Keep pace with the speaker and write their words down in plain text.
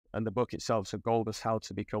and the book itself, so Goldus, How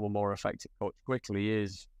to Become a More Effective Coach Quickly,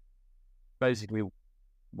 is basically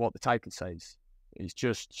what the title says. It's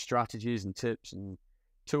just strategies and tips and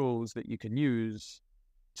tools that you can use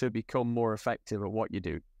to become more effective at what you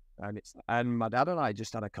do. And my dad and I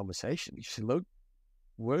just had a conversation. He said, look,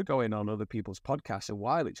 we're going on other people's podcasts, and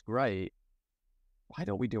while it's great, why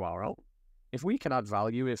don't we do our own? If we can add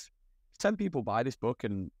value, if 10 people buy this book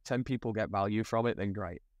and 10 people get value from it, then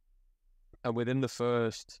great. And within the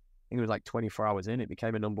first, I think it was like 24 hours in, it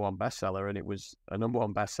became a #1 bestseller, and it was a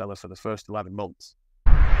 #1 bestseller for the first 11 months.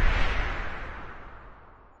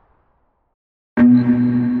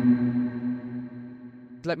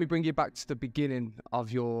 Let me bring you back to the beginning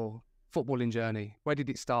of your footballing journey. Where did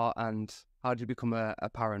it start, and how did you become a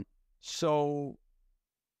parent? So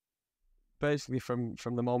basically from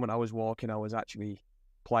the moment I was walking, I was actually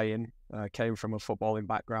playing. I came from a footballing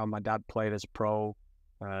background. My dad played as a pro,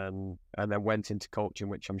 and then went into coaching,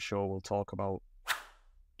 which I'm sure we'll talk about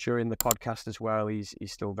during the podcast as well. He's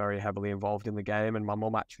still very heavily involved in the game, and my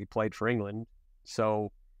mum actually played for England.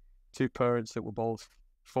 So two parents that were both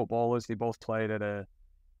footballers. They both played at a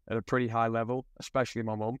pretty high level, especially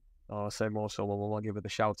my mum. I'll say more so my mum. I'll give her the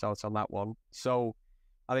shout out on that one. So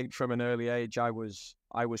I think from an early age, I was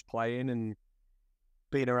playing and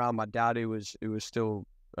being around my dad, who was still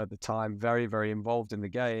at the time very, very involved in the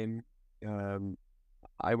game.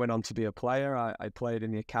 I went on to be a player. I played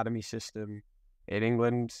in the academy system in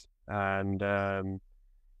England, and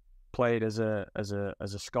played as a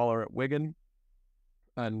scholar at Wigan.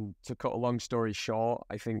 And to cut a long story short,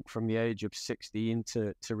 I think from the age of 16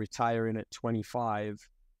 to retiring at 25,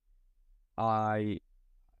 I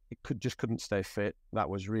couldn't stay fit. That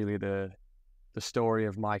was really the story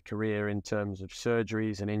of my career in terms of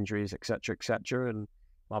surgeries and injuries, etc., etc. And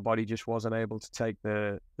my body just wasn't able to take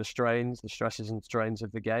the stresses and strains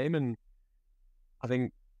of the game. And I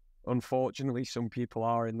think, unfortunately, some people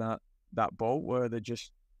are in that boat where they're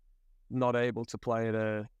just not able to play at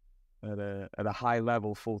a high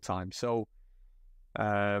level full time. So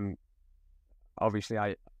obviously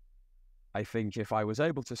I think if I was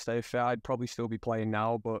able to stay fit, I'd probably still be playing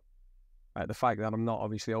now, but the fact that I'm not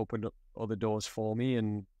obviously opened up other doors for me,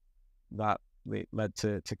 and that led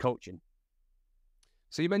to coaching.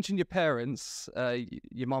 So you mentioned your parents.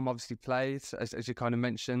 Your mum obviously played, as you kind of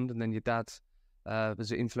mentioned, and then your dad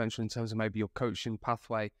was influential in terms of maybe your coaching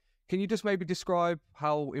pathway. Can you just maybe describe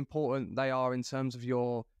how important they are in terms of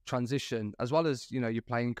your transition, as well as, your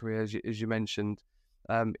playing career, as you mentioned,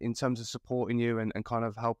 in terms of supporting you and kind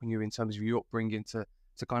of helping you in terms of your upbringing to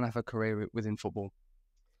kind of have a career within football?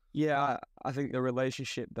 Yeah, I think the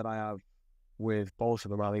relationship that I have with both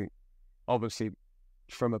of them, I think obviously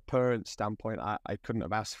from a parent standpoint, I couldn't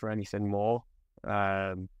have asked for anything more.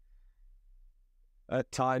 At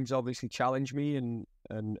times obviously challenge me and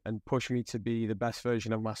push me to be the best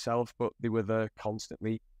version of myself, but they were there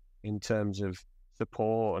constantly in terms of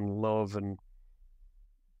support and love and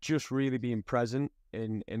just really being present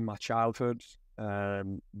in my childhood. I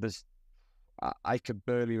could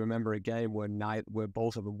barely remember a game where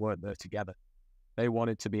both of them weren't there together. They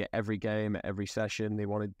wanted to be at every game, at every session. They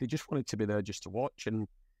just wanted to be there just to watch. And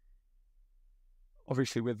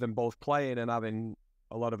obviously with them both playing and having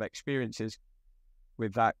a lot of experiences,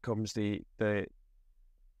 with that comes the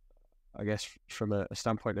I guess from a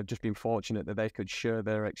standpoint of just being fortunate that they could share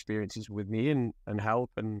their experiences with me and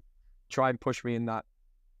help and try and push me in that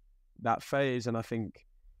phase. And I think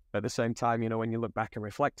at the same time, when you look back and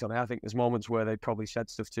reflect on it, I think there's moments where they probably said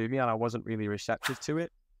stuff to me and I wasn't really receptive to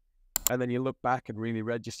it. And then you look back and really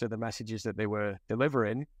register the messages that they were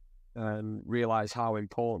delivering and realize how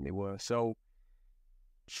important they were. So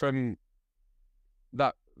from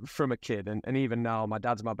a kid, and even now, my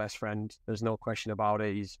dad's my best friend. There's no question about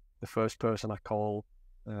it. He's the first person I call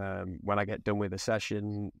when I get done with a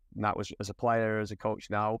session. And that was as a player, as a coach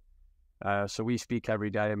now. So we speak every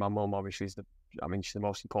day. And my mum obviously she's the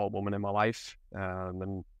most important woman in my life.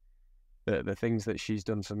 And the things that she's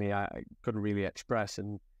done for me, I couldn't really express.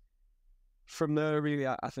 And from there, really,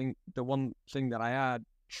 I think the one thing that I had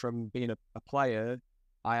from being a player,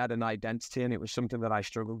 I had an identity, and it was something that I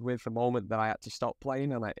struggled with the moment that I had to stop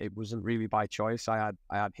playing, and it wasn't really by choice. I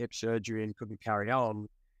had hip surgery and couldn't carry on.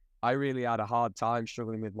 I really had a hard time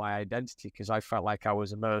struggling with my identity because I felt like I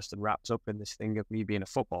was immersed and wrapped up in this thing of me being a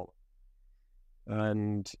footballer.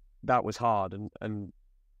 And that was hard, and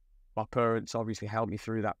my parents obviously helped me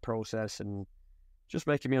through that process and just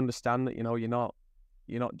making me understand that,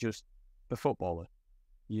 you're not just the footballer.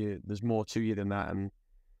 There's more to you than that. And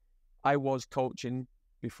I was coaching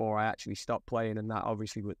before I actually stopped playing, and that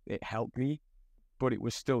obviously it helped me, but it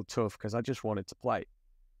was still tough because I just wanted to play.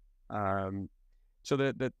 So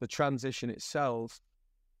the transition itself,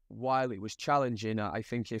 while it was challenging, I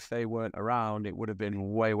think if they weren't around, it would have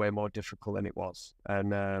been way, way more difficult than it was.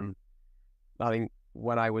 And I think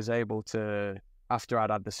when I was able to, after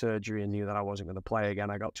I'd had the surgery and knew that I wasn't going to play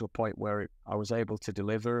again, I got to a point where I was able to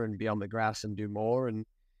deliver and be on the grass and do more. And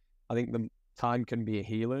I think the time can be a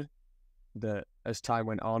healer. That as time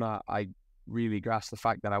went on, I really grasped the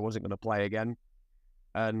fact that I wasn't going to play again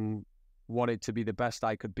and wanted to be the best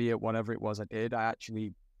I could be at whatever it was I did. I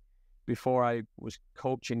actually, before I was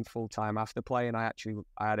coaching full time after playing, I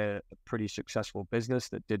had a pretty successful business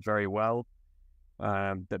that did very well,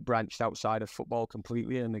 that branched outside of football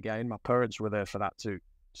completely. And again, my parents were there for that too.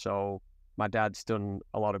 So my dad's done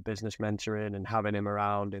a lot of business mentoring, and having him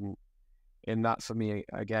around and in that for me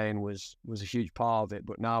again was a huge part of it.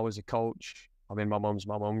 But now as a coach, I mean, my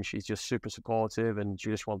mum. She's just super supportive, and she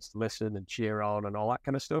just wants to listen and cheer on and all that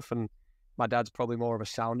kind of stuff. And my dad's probably more of a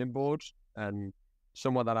sounding board and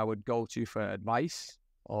someone that I would go to for advice,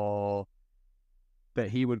 or that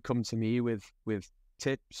he would come to me with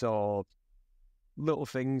tips or little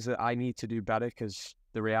things that I need to do better, because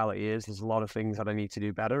the reality is there's a lot of things that I need to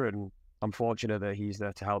do better, and I'm fortunate that he's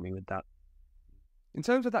there to help me with that. In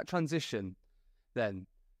terms of that transition, then,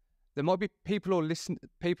 there might be people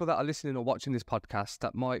that are listening or watching this podcast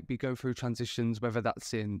that might be going through transitions, whether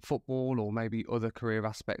that's in football or maybe other career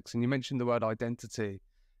aspects. And you mentioned the word identity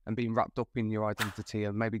and being wrapped up in your identity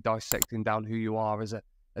and maybe dissecting down who you are as a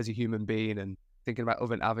human being and thinking about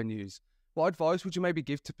other avenues. What advice would you maybe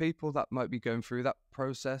give to people that might be going through that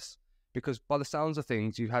process? Because by the sounds of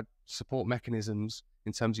things, you had support mechanisms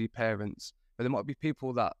in terms of your parents, but there might be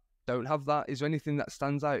people that don't have that. Is there anything that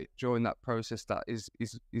stands out during that process that is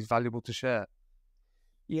valuable to share?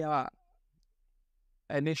 Yeah,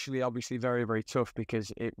 initially obviously very, very tough,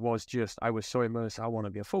 because it was just, I was so immersed, I want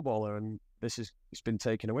to be a footballer, and it's been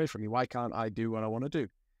taken away from me. Why can't I do what I want to do?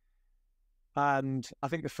 And I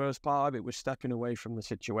think the first part of it was stepping away from the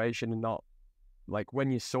situation, and not, like,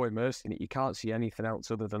 when you're so immersed in it, you can't see anything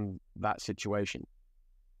else other than that situation.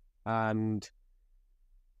 And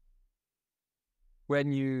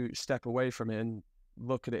when you step away from it and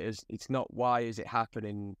look at it as, it's not why is it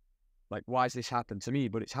happening, like, why has this happened to me,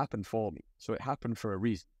 but it's happened for me. So it happened for a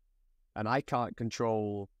reason. And I can't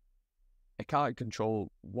control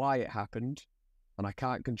why it happened, and I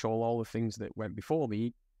can't control all the things that went before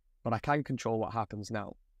me, but I can control what happens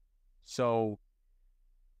now. So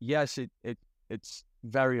yes, it's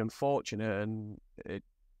very unfortunate, and it's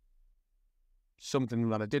something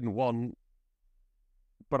that I didn't want,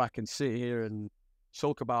 but I can sit here and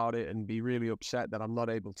sulk about it and be really upset that I'm not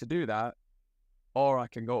able to do that. Or I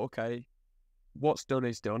can go, okay, what's done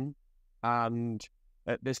is done. And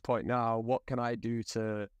at this point now, what can I do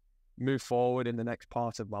to move forward in the next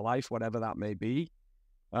part of my life, whatever that may be?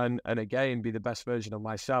 And again, be the best version of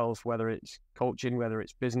myself, whether it's coaching, whether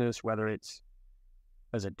it's business, whether it's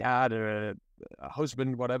as a dad or a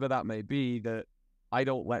husband, whatever that may be, that I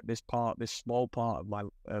don't let this small part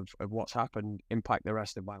of what's happened impact the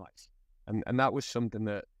rest of my life. And that was something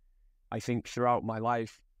that I think throughout my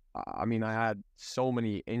life, I mean, I had so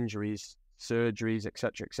many injuries, surgeries,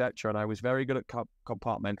 etc., and I was very good at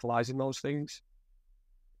compartmentalizing those things.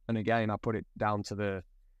 And again, I put it down to the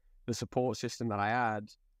support system that I had,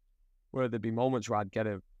 where there'd be moments where I got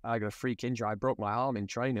a freak injury. I broke my arm in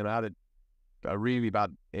training. I had a really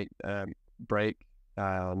bad break.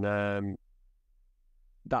 And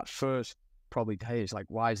that first probably day is like,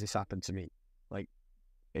 why has this happened to me? Like,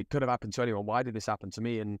 it could have happened to anyone. Why did this happen to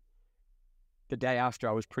me? And the day after,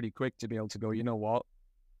 I was pretty quick to be able to go, you know what?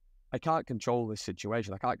 I can't control this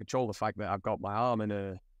situation. I can't control the fact that I've got my arm in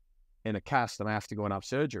a cast and I have to go and have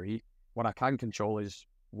surgery. What I can control is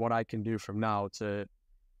what I can do from now to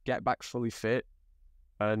get back fully fit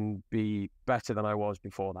and be better than I was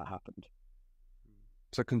before that happened.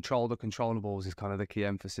 So control the controllables is kind of the key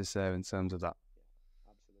emphasis there in terms of that.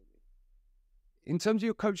 In terms of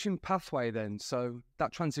your coaching pathway then, so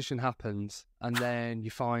that transition happens and then you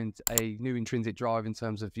find a new intrinsic drive in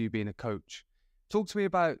terms of you being a coach. Talk to me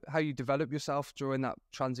about how you develop yourself during that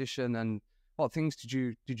transition, and what things did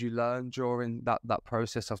you learn during that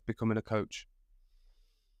process of becoming a coach?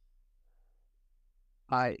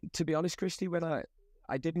 To be honest, Christy, when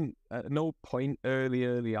I didn't, at no point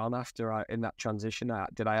early on after in that transition,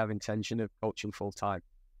 did I have intention of coaching full time.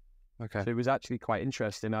 Okay. So it was actually quite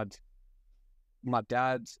interesting. My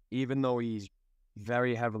dad, even though he's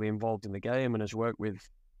very heavily involved in the game and has worked with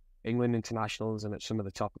England internationals and at some of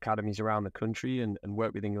the top academies around the country and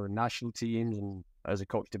worked with England national teams and as a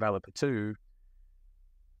coach developer too,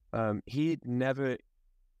 he never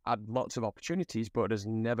had lots of opportunities, but has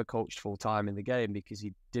never coached full time in the game because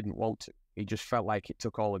he didn't want to. He just felt like it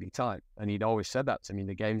took all of his time. And he'd always said that to me,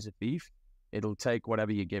 the game's a thief. It'll take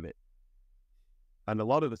whatever you give it. And a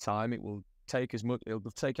lot of the time it'll take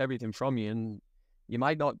everything from you, and you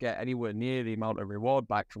might not get anywhere near the amount of reward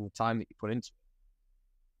back from the time that you put into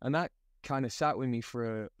it. And that kind of sat with me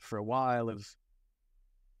for a while of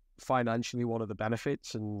financially what are the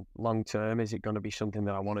benefits, and long term, is it going to be something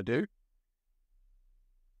that I want to do?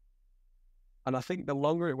 And I think the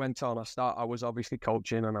longer it went on, I was obviously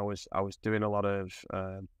coaching, and I was doing a lot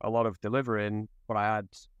of delivering, but I had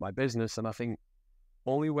my business. And I think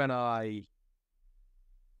only when I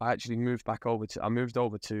actually moved over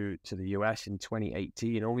to the US in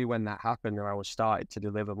 2018, only when that happened and I was started to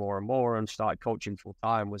deliver more and more and started coaching full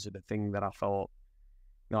time, was it a thing that I thought,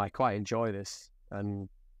 no, I quite enjoy this, and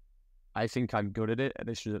I think I'm good at it. And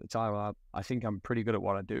this was at the time, I think I'm pretty good at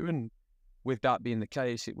what I do. And with that being the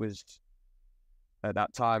case, it was at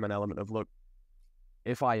that time an element of, look,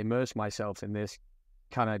 if I immerse myself in this,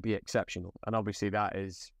 can I be exceptional? And obviously that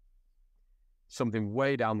is something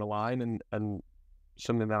way down the line, and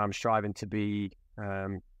something that I'm striving to be,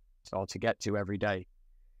 or to get to every day.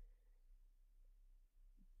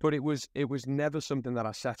 But it was never something that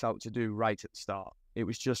I set out to do right at the start. It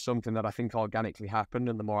was just something that I think organically happened,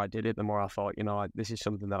 and the more I did it, the more I thought, this is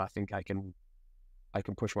something that I think I can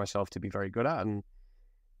push myself to be very good at. And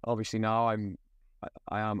obviously now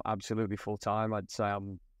I am absolutely full time. I'd say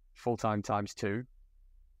I'm full time times 2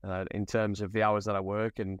 in terms of the hours that I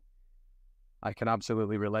work, and I can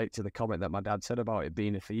absolutely relate to the comment that my dad said about it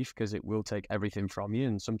being a thief, because it will take everything from you,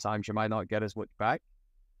 and sometimes you might not get as much back.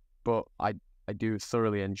 But I do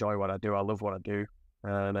thoroughly enjoy what I do. I love what I do,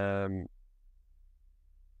 and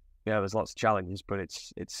there's lots of challenges, but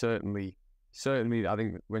it's certainly I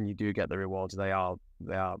think when you do get the rewards, they are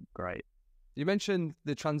great. You mentioned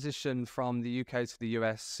the transition from the UK to the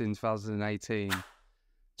US in 2018.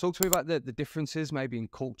 Talk to me about the differences maybe in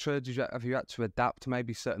culture. Have you had to adapt to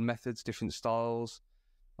maybe certain methods, different styles?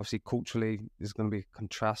 Obviously, culturally, there's going to be a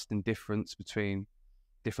contrast and difference between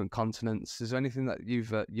different continents. Is there anything that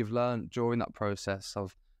you've learned during that process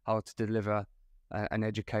of how to deliver and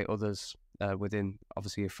educate others within,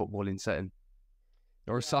 obviously, a footballing setting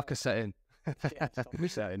or a soccer setting? Soccer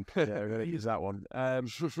setting. Yeah, I'm going to use that one.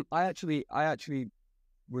 I actually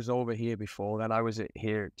was over here before then. I was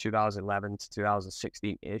here 2011 to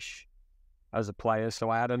 2016-ish as a player, so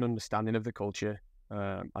I had an understanding of the culture.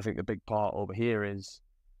 I think the big part over here is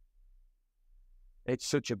it's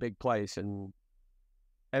such a big place, and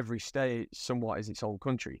every state somewhat is its own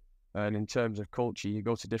country. And in terms of culture, you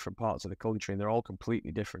go to different parts of the country and they're all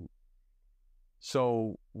completely different.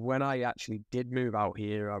 So when I actually did move out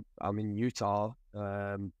here, I'm in Utah.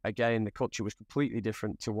 Again, the culture was completely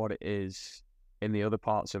different to what it is in the other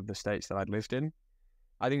parts of the states that I'd lived in.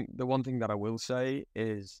 I think the one thing that I will say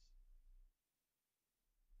is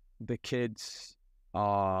the kids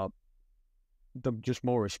are just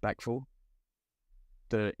more respectful.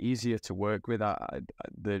 They're easier to work with.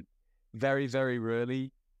 The very, very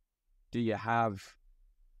rarely do you have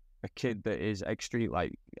a kid that is extreme.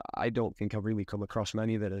 Like, I don't think I've really come across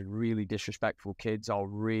many that are really disrespectful kids or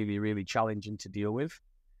really, really challenging to deal with.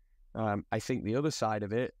 I think the other side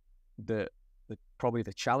of it, probably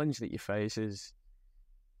the challenge that you face, is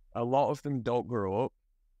a lot of them don't grow up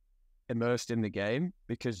immersed in the game,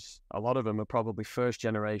 because a lot of them are probably first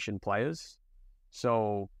generation players.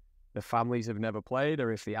 So the families have never played,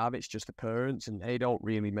 or if they have, it's just the parents, and they don't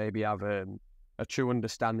really maybe have a true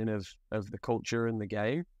understanding of the culture and the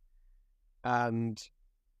game. And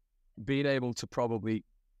being able to probably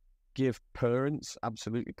give parents,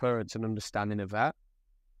 an understanding of that,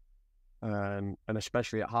 and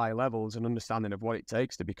especially at high levels, an understanding of what it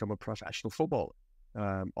takes to become a professional footballer,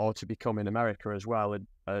 or to become, in America as well,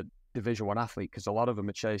 a Division I athlete, because a lot of them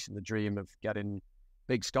are chasing the dream of getting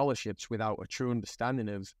big scholarships without a true understanding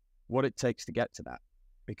of what it takes to get to that.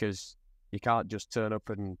 Because you can't just turn up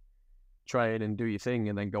and train and do your thing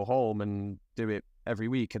and then go home and do it every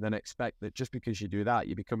week and then expect that just because you do that,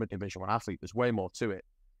 you become a Division I athlete. There's way more to it.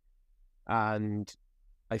 And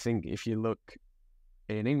I think if you look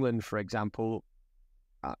in England, for example,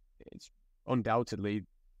 it's undoubtedly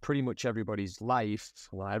pretty much everybody's life,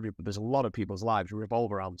 there's a lot of people's lives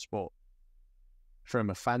revolve around sport. From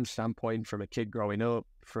a fan standpoint, from a kid growing up,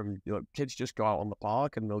 kids just go out on the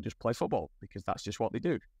park and they'll just play football because that's just what they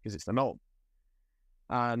do, because it's the norm.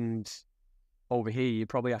 And over here, you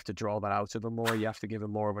probably have to draw that out of them more. You have to give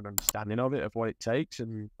them more of an understanding of it, of what it takes.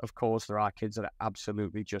 And of course, there are kids that are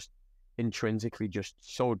absolutely just intrinsically just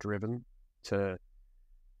so driven to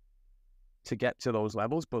get to those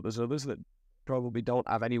levels, but there's others that probably don't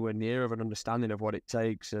have anywhere near of an understanding of what it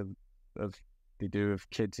takes of they do of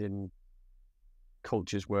kids in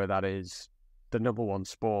cultures where that is the number one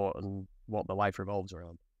sport and what the life revolves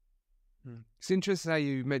around. It's interesting how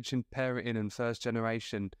you mentioned parenting and first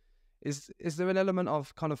generation. Is there an element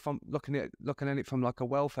of kind of from looking at it from like a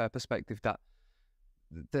welfare perspective that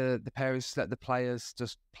the parents let the players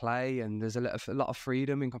just play and there's a lot of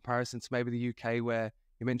freedom in comparison to maybe the UK, where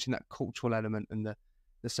you mentioned that cultural element and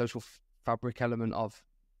the social fabric element of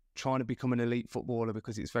trying to become an elite footballer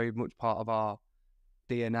because it's very much part of our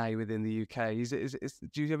DNA within the UK.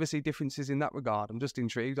 Do you ever see differences in that regard? I'm just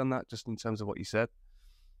intrigued on that, just in terms of what you said.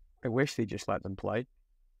 I wish they just let them play.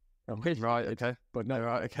 Right, okay. But no,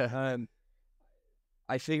 right, okay.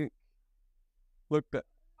 I think, look,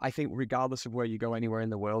 I think regardless of where you go anywhere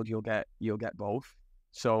in the world, you'll get both.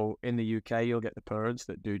 So in the UK, you'll get the parents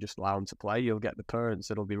that do just allow them to play. You'll get the parents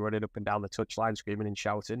that'll be running up and down the touchline screaming and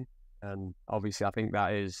shouting. And obviously, I think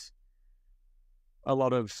that is a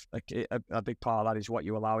lot of a big part of that is what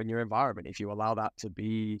you allow in your environment. If you allow that to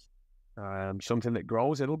be something that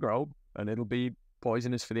grows, it'll grow and it'll be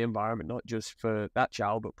poisonous for the environment, not just for that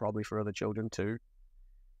child, but probably for other children too.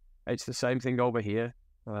 It's the same thing over here.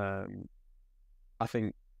 I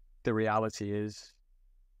think the reality is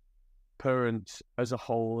parents as a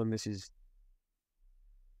whole, and this is,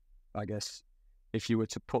 I guess, if you were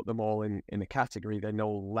to put them all in a category, they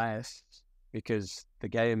know less because the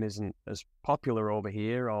game isn't as popular over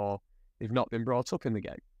here or they've not been brought up in the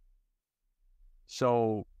game.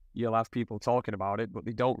 So you'll have people talking about it, but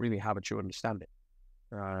they don't really have a true understanding.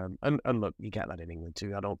 And look, you get that in England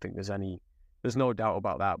too. I don't think there's no doubt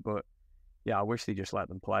about that. But yeah, I wish they just let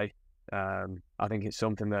them play. I think it's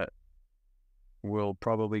something that will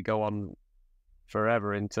probably go on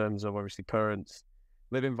forever in terms of obviously parents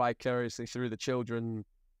living vicariously through the children,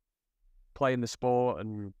 playing the sport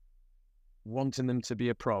and wanting them to be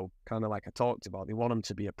a pro, kind of like I talked about. They want them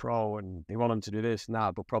to be a pro and they want them to do this and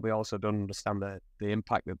that, but probably also don't understand the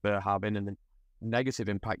impact that they're having and the negative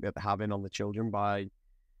impact that they're having on the children by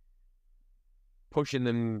pushing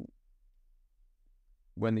them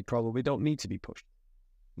when they probably don't need to be pushed.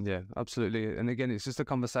 Yeah, absolutely. And again, it's just a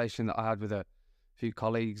conversation that I had with a few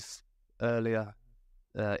colleagues earlier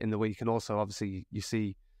in the week. And also, obviously, you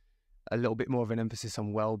see a little bit more of an emphasis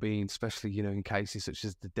on well-being, especially, in cases such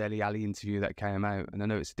as the Dele Alli interview that came out. And I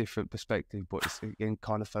know it's a different perspective, but it's, again,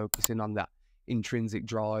 kind of focusing on that intrinsic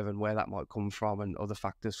drive and where that might come from and other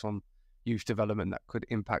factors from youth development that could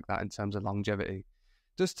impact that in terms of longevity.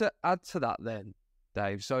 Just to add to that then,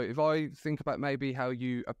 Dave, so if I think about maybe how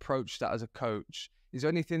you approach that as a coach, is there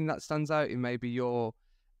anything that stands out in maybe your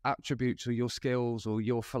attributes or your skills or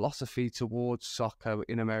your philosophy towards soccer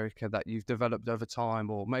in America that you've developed over time,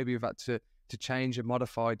 or maybe you've had to change and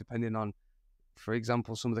modify depending on, for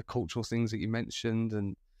example, some of the cultural things that you mentioned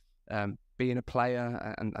and being a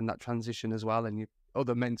player and that transition as well, and your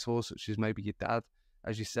other mentors such as maybe your dad,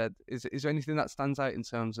 as you said. Is there anything that stands out in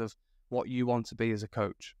terms of what you want to be as a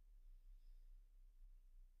coach?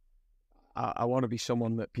 I want to be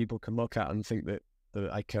someone that people can look at and think that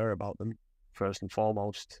I care about them first and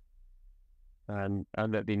foremost, and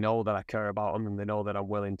that they know that I care about them and they know that I'm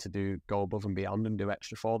willing to go above and beyond and do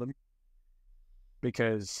extra for them,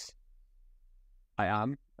 because I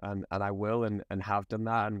am and I will and have done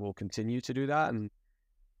that and will continue to do that. And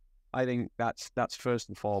I think that's first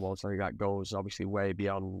and foremost. I think that goes obviously way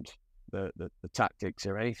beyond the tactics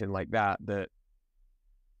or anything like that, that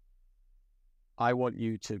I want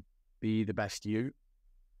you to be the best you,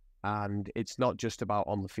 and it's not just about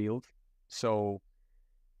on the field. So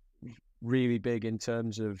really big in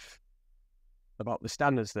terms of about the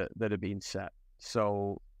standards that are being set.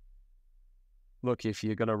 So look, if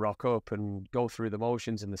you're going to rock up and go through the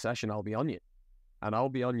motions in the session, I'll be on you, and I'll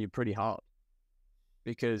be on you pretty hard,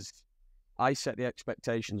 because I set the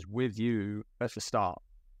expectations with you at the start.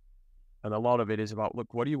 And a lot of it is about,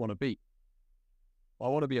 look, what do you want to be? Well,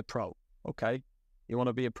 I want to be a pro. Okay. You want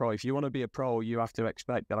to be a pro. If you want to be a pro, you have to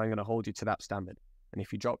expect that I'm going to hold you to that standard. And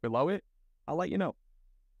if you drop below it, I'll let you know.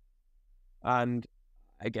 And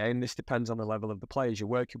again, this depends on the level of the players you're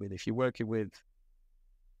working with. If you're working with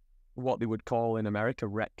what they would call in America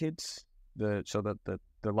rec kids, the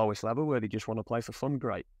lowest level where they just want to play for fun,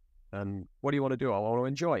 great. And what do you want to do? I want to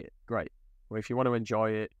enjoy it. Great. Well, if you want to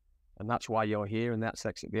enjoy it and that's why you're here and that's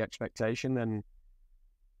the expectation, then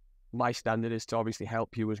my standard is to obviously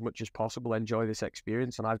help you as much as possible enjoy this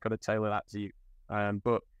experience, and I've got to tailor that to you.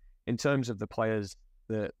 But in terms of the players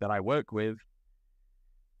that I work with,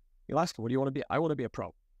 you'll ask them, what do you want to be? I want to be a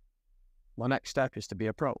pro. My next step is to be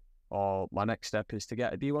a pro, or my next step is to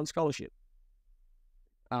get a D1 scholarship.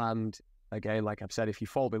 And again, like I've said, if you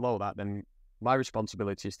fall below that, then My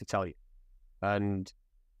responsibility is to tell you. And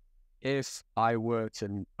if I were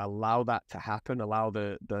to allow that to happen, allow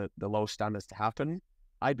the low standards to happen,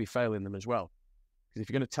 I'd be failing them as well. Because if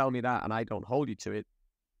you're going to tell me that and I don't hold you to it,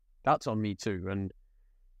 that's on me too. And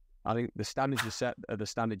I think the standards you set are the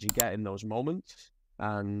standards you get in those moments.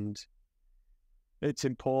 And it's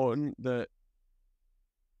important that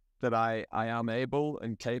I am able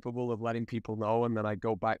and capable of letting people know, and then I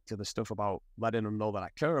go back to the stuff about letting them know that I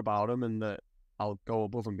care about them and that I'll go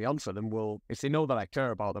above and beyond for them. Well, if they know that I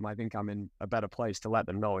care about them, I think I'm in a better place to let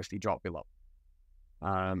them know if they drop below.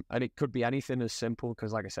 And it could be anything as simple,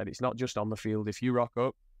 because like I said, it's not just on the field. If you rock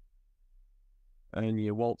up and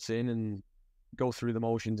you waltz in and go through the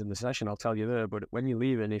motions in the session, I'll tell you there. But when you're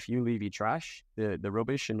leaving, if you leave your trash, the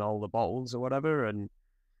rubbish and all the bottles or whatever, and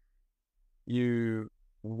you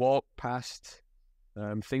walk past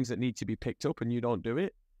things that need to be picked up and you don't do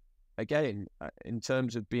it, again, in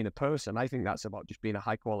terms of being a person, I think that's about just being a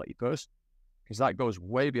high quality person, because that goes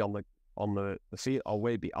way beyond the field, or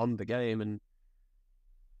way beyond the game. And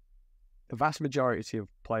the vast majority of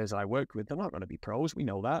players I work with, they're not going to be pros. We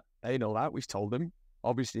know that. They know that. We've told them.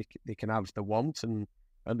 Obviously, they can have the want and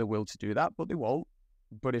the will to do that, but they won't.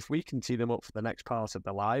 But if we can tee them up for the next part of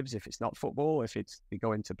their lives, if it's not football, if it's they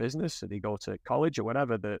go into business or they go to college or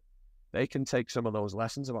whatever, that they can take some of those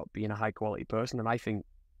lessons about being a high quality person. And I think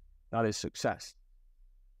that is success.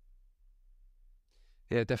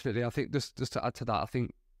 Yeah, definitely. I think just to add to that, I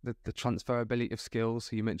think the transferability of skills,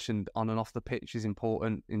 so you mentioned on and off the pitch, is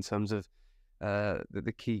important in terms of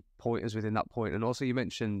the key pointers within that point. And also you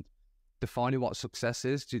mentioned defining what success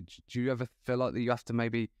is. Do you ever feel like that you have to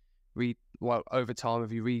maybe over time,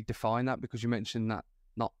 have you redefined that? Because you mentioned that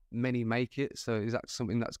not many make it. So is that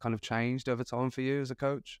something that's kind of changed over time for you as a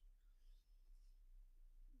coach?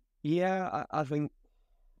 Yeah, I think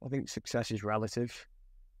success is relative.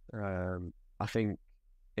 I think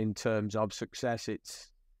in terms of success,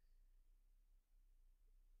 it's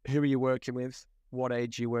who are you working with, what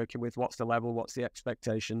age are you working with, what's the level, what's the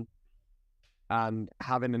expectation, and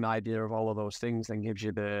having an idea of all of those things then gives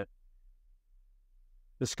you the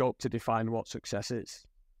scope to define what success is.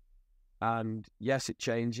 And yes, it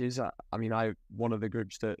changes. I mean, one of the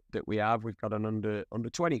groups that we have, we've got an under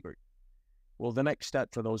 20 group. Well, the next step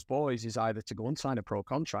for those boys is either to go and sign a pro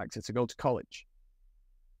contract or to go to college.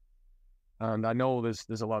 And I know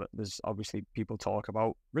there's obviously people talk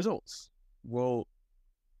about results. Well,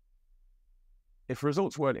 if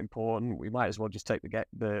results weren't important, we might as well just take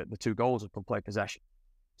the 2 goals up and play possession.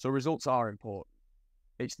 So results are important.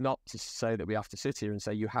 It's not to say that we have to sit here and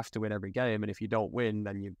say you have to win every game, and if you don't win,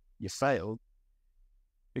 then you failed.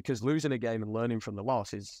 Because losing a game and learning from the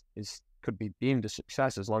loss could be deemed a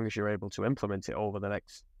success as long as you're able to implement it over the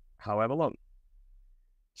next however long.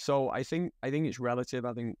 So I think it's relative.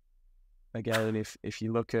 I think, again, if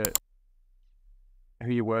you look at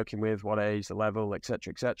who you're working with, what age, the level,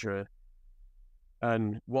 etc.,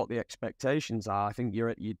 and what the expectations are, I think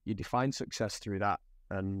you define success through that.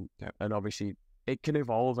 And obviously it can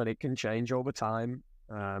evolve and it can change over time,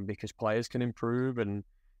 because players can improve and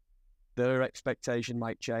their expectation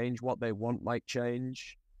might change, what they want might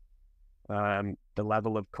change. The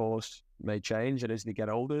level, of course, may change, and as they get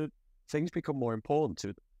older, things become more important to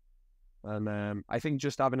them. And I think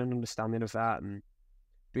just having an understanding of that and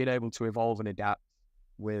being able to evolve and adapt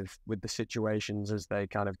with the situations as they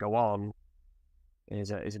kind of go on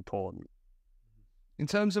is important. In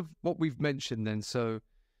terms of what we've mentioned then, so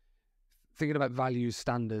thinking about values,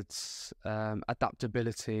 standards,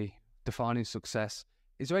 adaptability, defining success,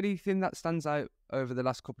 is there anything that stands out over the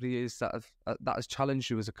last couple of years that has challenged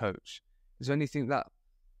you as a coach? Is there anything that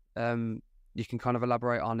you can kind of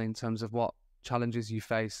elaborate on in terms of what challenges you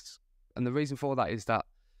faced? And the reason for that is that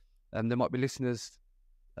there might be listeners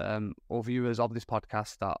or viewers of this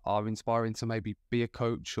podcast that are inspiring to maybe be a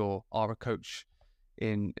coach or are a coach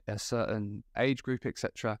in a certain age group,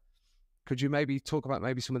 etc. Could you maybe talk about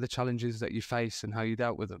maybe some of the challenges that you face and how you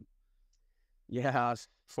dealt with them? Yeah,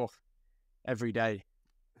 every day,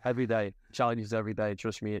 challenges every day.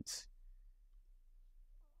 Trust me,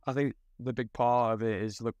 I think the big part of it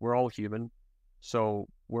is, look, we're all human, so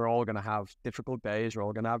we're all going to have difficult days. We're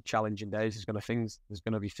all going to have challenging days. There's going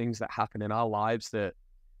to be things that happen in our lives that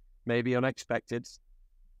may be unexpected,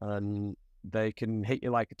 and they can hit you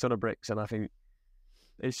like a ton of bricks. And I think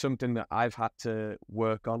it's something that I've had to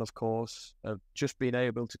work on, of course, of just being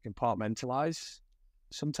able to compartmentalize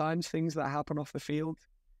sometimes things that happen off the field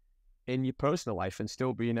in your personal life and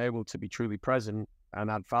still being able to be truly present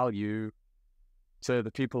and add value to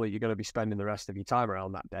the people that you're going to be spending the rest of your time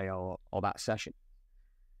around that day or that session.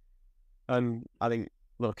 And I think,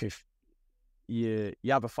 look, if you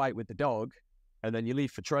have a fight with the dog and then you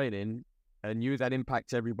leave for training, and you then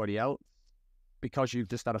impact everybody else because you've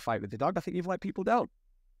just had a fight with the dog, I think you've let people down.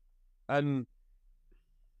 And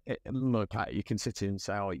look, you can sit here and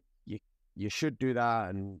say, oh, you should do that,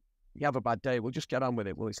 and you have a bad day, we'll just get on with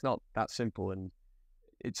it. Well, it's not that simple, and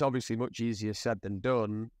it's obviously much easier said than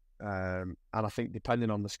done. And I think depending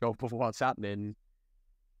on the scope of what's happening,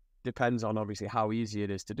 depends on obviously how easy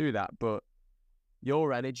it is to do that. But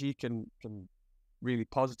your energy can really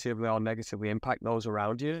positively or negatively impact those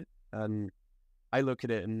around you. And I look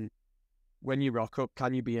at it, and when you rock up,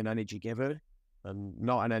 can you be an energy giver and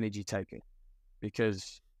not an energy taker?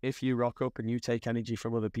 Because if you rock up and you take energy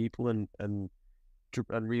from other people and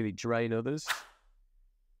really drain others,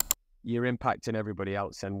 you're impacting everybody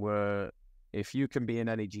else. And if you can be an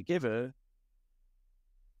energy giver,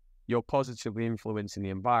 you're positively influencing the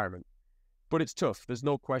environment. But it's tough. There's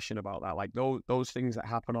no question about that. Like those things that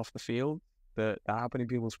happen off the field that happen in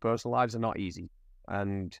people's personal lives are not easy.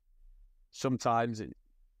 And sometimes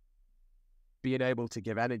being able to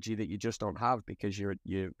give energy that you just don't have because you're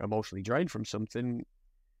emotionally drained from something,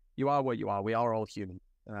 you are what you are. We are all human.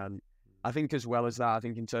 And I think as well as that, I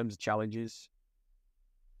think in terms of challenges,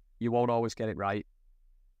 you won't always get it right.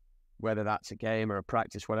 Whether that's a game or a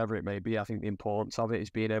practice, whatever it may be, I think the importance of it is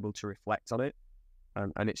being able to reflect on it.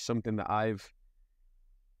 And it's something that I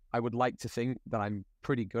would like to think that I'm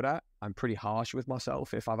pretty good at. I'm pretty harsh with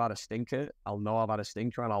myself. If I've had a stinker, I'll know I've had a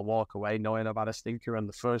stinker, and I'll walk away knowing I've had a stinker. And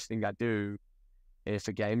the first thing I do, if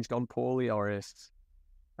a game's gone poorly or if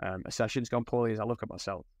a session's gone poorly, is I look at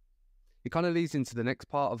myself. It kind of leads into the next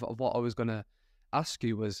part of what I was going to ask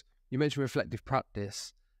you was, you mentioned reflective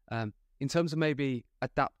practice. In terms of maybe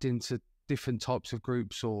adapting to different types of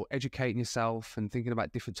groups or educating yourself and thinking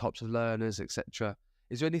about different types of learners, etc.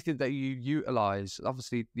 Is there anything that you utilize?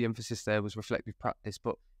 Obviously, the emphasis there was reflective practice,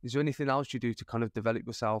 but is there anything else you do to kind of develop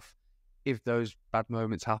yourself if those bad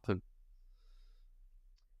moments happen?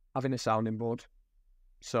 Having a sounding board.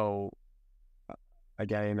 So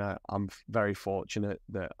again, I'm very fortunate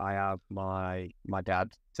that I have my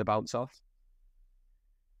dad to bounce off.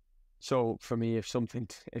 So for me,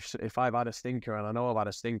 if I've had a stinker and I know I've had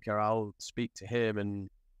a stinker, I'll speak to him, and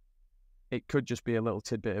it could just be a little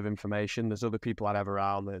tidbit of information. There's other people I'd have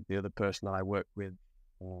around. The other person that I work with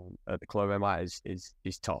at the club I'm at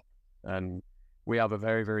is top, and we have a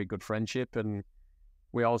very, very good friendship, and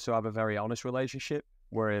we also have a very honest relationship.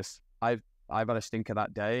 Whereas I've had a stinker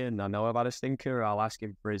that day, and I know I've had a stinker, I'll ask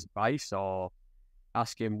him for his advice or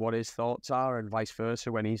ask him what his thoughts are, and vice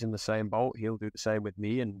versa. When he's in the same boat, he'll do the same with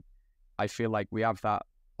me, and I feel like we have that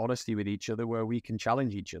honesty with each other where we can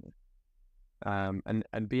challenge each other.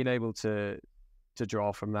 And being able to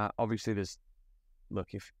draw from that. Obviously, if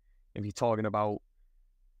you're talking about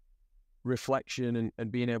reflection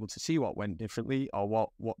and being able to see what went differently or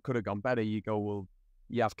what could have gone better, you go, well,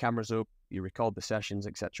 you have cameras up, you record the sessions,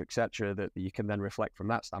 etc., that you can then reflect from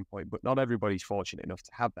that standpoint. But not everybody's fortunate enough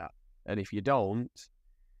to have that. And if you don't,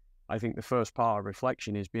 I think the first part of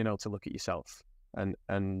reflection is being able to look at yourself.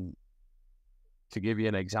 And to give you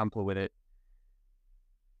an example with it,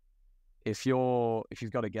 if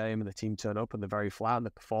you've got a game and the team turn up and they're very flat and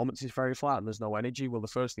the performance is very flat and there's no energy, well, the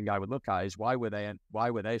first thing I would look at is why were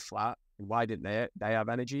they flat and why didn't they have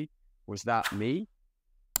energy? Was that me?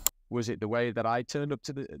 Was it the way that I turned up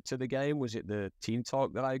to the game? Was it the team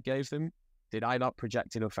talk that I gave them? Did I not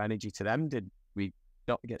project enough energy to them? Did we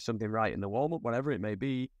not get something right in the warm up? Whatever it may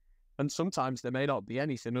be. And sometimes there may not be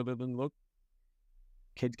anything other than, look,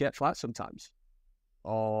 kids get flat sometimes,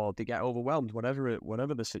 or they get overwhelmed, whatever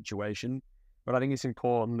the situation. But I think it's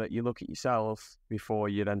important that you look at yourself before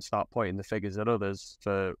you then start pointing the fingers at others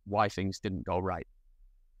for why things didn't go right.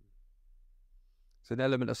 So an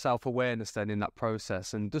element of self-awareness then in that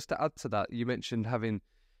process. And just to add to that, you mentioned having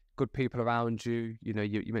good people around you. You know,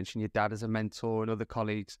 you mentioned your dad as a mentor and other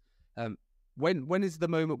colleagues. When is the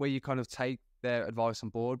moment where you kind of take their advice on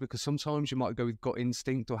board? Because sometimes you might go with gut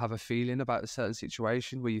instinct or have a feeling about a certain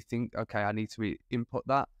situation where you think, okay, I need to input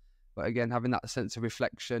that. But again, having that sense of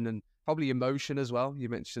reflection and probably emotion as well. You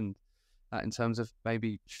mentioned that in terms of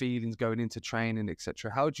maybe feelings going into training,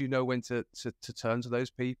 etc. How do you know when to turn to those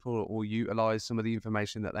people or utilize some of the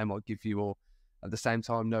information that they might give you, or at the same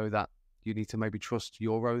time know that you need to maybe trust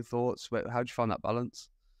your own thoughts? How do you find that balance?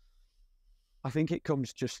 I think it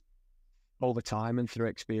comes just over time and through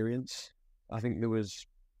experience. I think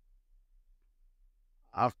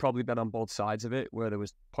I've probably been on both sides of it, where there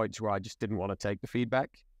was points where I just didn't want to take the feedback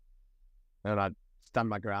and I'd stand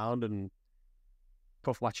my ground and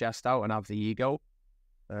puff my chest out and have the ego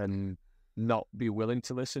and not be willing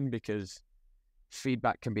to listen, because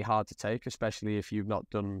feedback can be hard to take, especially if you've not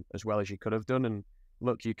done as well as you could have done. And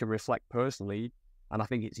look, you can reflect personally, and I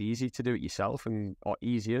think it's easy to do it yourself, or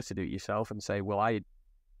easier to do it yourself and say, well, I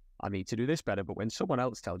need to do this better. But when someone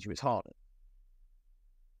else tells you, it's harder,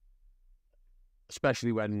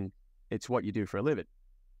 especially when it's what you do for a living.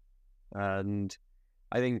 And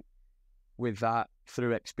I think with that,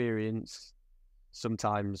 through experience,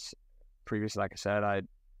 sometimes previously, like I said, I'd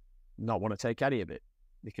not want to take any of it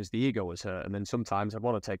because the ego was hurt. And then sometimes I'd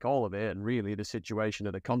want to take all of it. And really the situation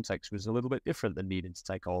or the context was a little bit different than needing to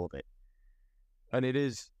take all of it. And it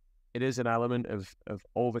is an element of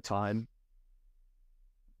over time,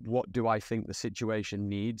 what do I think the situation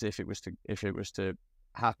needs if it was to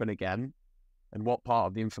happen again? And what part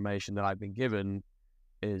of the information that I've been given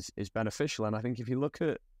is beneficial? And I think if you look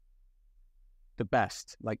at the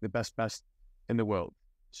best, like the best in the world,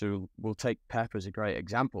 so we'll take Pep as a great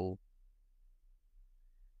example.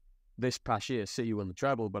 This past year, City won the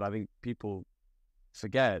treble, but I think people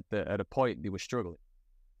forget that at a point they were struggling.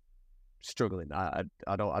 I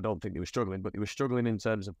don't think they were struggling, but they were struggling in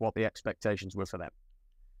terms of what the expectations were for them.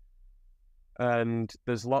 And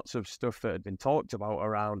there's lots of stuff that had been talked about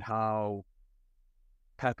around how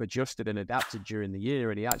Pep adjusted and adapted during the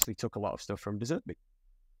year, and he actually took a lot of stuff from De Zerbi.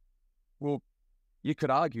 Well, you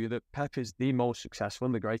could argue that Pep is the most successful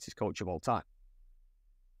and the greatest coach of all time.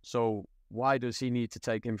 So why does he need to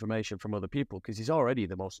take information from other people? Because he's already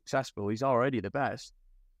the most successful. He's already the best.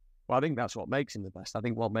 Well, I think that's what makes him the best. I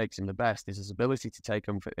think what makes him the best is his ability to take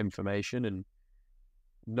information and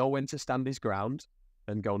know when to stand his ground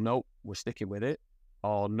and go, no, we're sticking with it,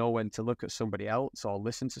 or know when to look at somebody else or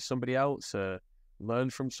listen to somebody else, learn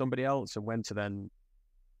from somebody else, and when to then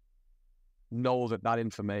know that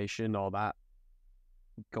information or that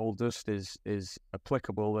gold dust is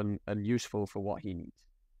applicable and useful for what he needs.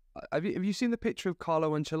 Have you seen the picture of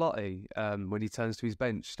Carlo Ancelotti when he turns to his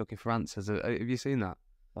bench looking for answers? Have you seen that?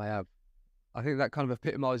 I have. I think that kind of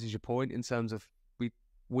epitomizes your point in terms of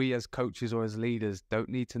we as coaches or as leaders don't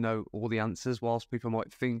need to know all the answers. Whilst people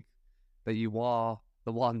might think that you are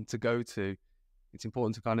the one to go to, it's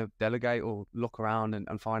important to kind of delegate or look around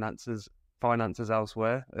and find answers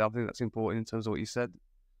elsewhere. I think that's important in terms of what you said.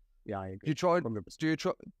 Yeah, I agree. Do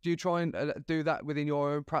you try and do that within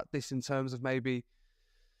your own practice in terms of maybe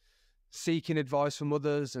seeking advice from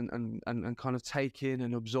others and kind of taking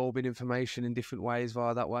and absorbing information in different ways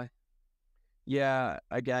via that way? Yeah,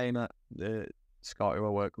 again, Scott, who I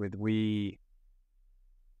work with, it's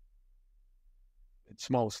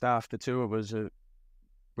small staff, the two of us,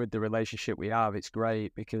 with the relationship we have, it's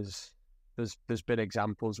great because there's been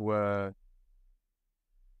examples where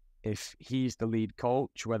if he's the lead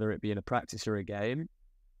coach, whether it be in a practice or a game,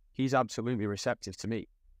 he's absolutely receptive to me.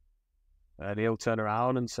 And he'll turn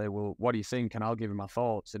around and say, well, what do you think? And I'll give him my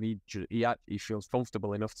thoughts. And he feels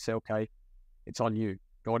comfortable enough to say, okay, it's on you.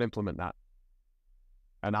 Go and implement that.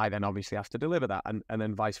 And I then obviously have to deliver that. And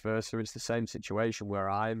then vice versa. It's the same situation where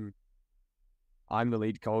I'm the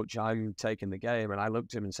lead coach. I'm taking the game. And I look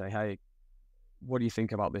to him and say, hey, what do you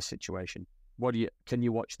think about this situation? Can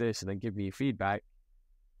you watch this and then give me your feedback?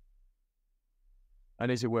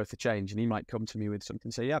 And is it worth a change? And he might come to me with something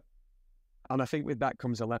and say, yep. And I think with that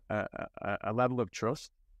comes a level of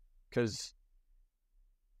trust, because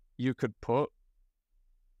you could put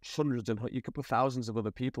thousands of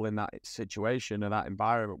other people in that situation or that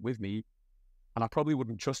environment with me, and I probably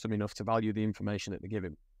wouldn't trust them enough to value the information that they're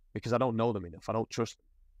giving, because I don't know them enough. I don't trust them.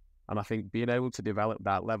 And I think being able to develop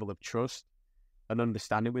that level of trust and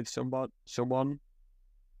understanding with someone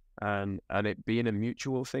and it being a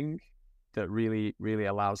mutual thing that really, really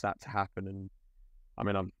allows that to happen. And I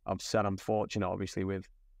mean, I've said I'm fortunate, obviously, with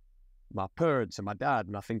my parents and my dad,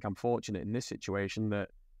 and I think I'm fortunate in this situation that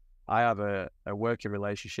I have a working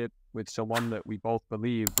relationship with someone that we both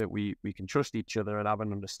believe that we can trust each other and have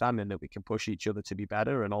an understanding that we can push each other to be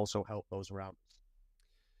better and also help those around us.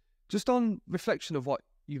 Just on reflection of what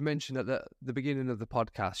you mentioned at the beginning of the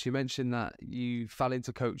podcast, you mentioned that you fell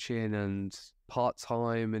into coaching and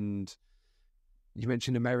part-time, and you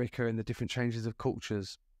mentioned America and the different changes of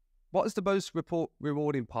cultures. What is the most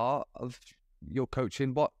rewarding part of your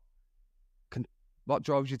coaching? What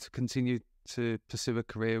drives you to continue to pursue a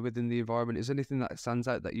career within the environment? Is there anything that stands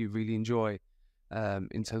out that you really enjoy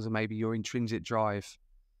in terms of maybe your intrinsic drive?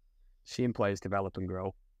 Seeing players develop and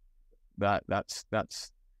grow. That's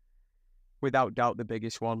without doubt the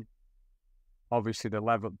biggest one. Obviously, the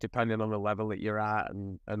level, depending on the level that you're at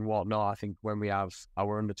and whatnot, I think when we have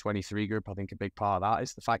our under-23 group, I think a big part of that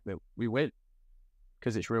is the fact that we win,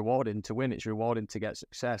 because it's rewarding to win. It's rewarding to get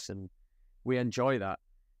success, and we enjoy that.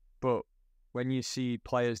 But when you see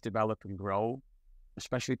players develop and grow,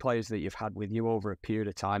 especially players that you've had with you over a period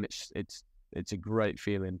of time, it's a great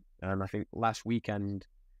feeling. And I think last weekend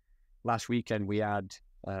we had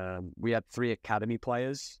 3 academy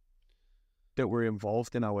players that were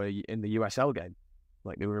involved in the USL game.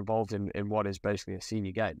 Like, they were involved in what is basically a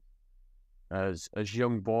senior game as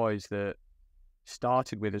young boys that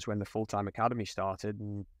started with us when the full-time academy started,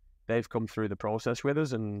 and they've come through the process with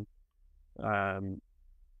us. And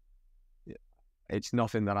it's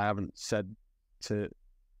nothing that I haven't said to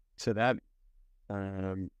them.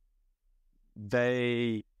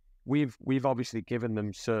 We've obviously given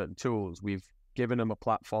them certain tools. We've given them a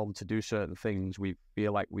platform to do certain things. We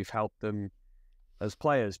feel like we've helped them as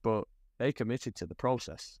players, but they committed to the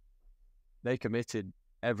process. They committed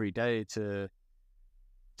every day to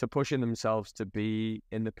pushing themselves to be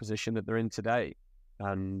in the position that they're in today.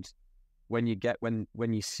 And when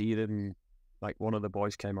you see them, like one of the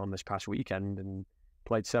boys came on this past weekend and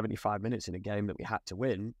played 75 minutes in a game that we had to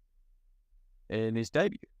win in his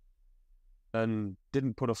debut, and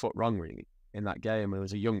didn't put a foot wrong really in that game. It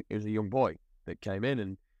was a young boy that came in,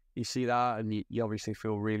 and you see that, and you obviously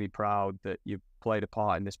feel really proud that you've played a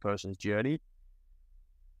part in this person's journey,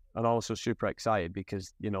 and also super excited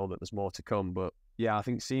because you know that there's more to come. But yeah, I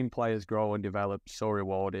think seeing players grow and develop so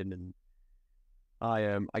rewarding, and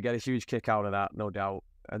I get a huge kick out of that, no doubt.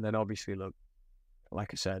 And then obviously, look,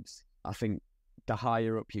 like I said, I think the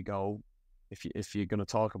higher up you go, if you're going to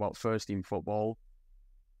talk about first team football,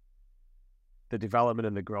 the development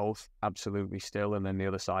and the growth, absolutely still. And then the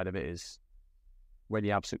other side of it is when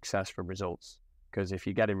you have success from results. Because if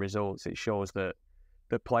you're getting results, it shows that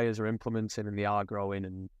the players are implementing and they are growing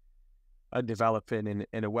and developing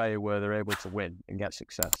in a way where they're able to win and get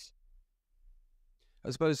success. I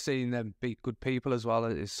suppose seeing them be good people as well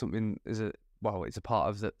it's a part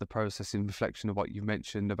of the process in reflection of what you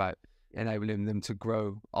mentioned about enabling them to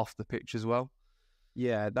grow off the pitch as well.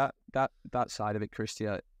 Yeah, that side of it, Christy,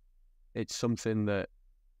 it's something that,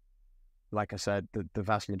 like I said, the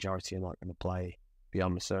vast majority are not going to play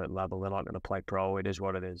beyond a certain level. They're not going to play pro. It is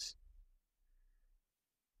what it is.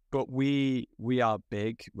 But we are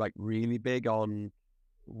big, like really big on,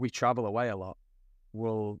 we travel away a lot.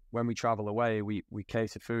 Well, when we travel away, we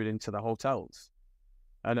cater food into the hotels.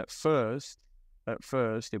 And at first,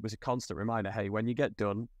 it was a constant reminder, hey, when you get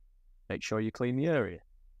done, make sure you clean the area.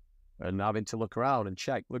 And having to look around and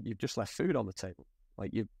check, look, you've just left food on the table.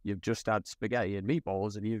 Like you've just had spaghetti and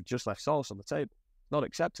meatballs and you've just left sauce on the table. Not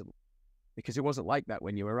acceptable, because it wasn't like that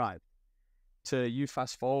when you arrived. To you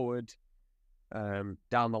fast forward down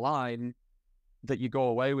the line, that you go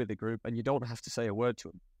away with the group and you don't have to say a word to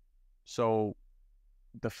them. So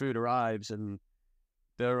the food arrives and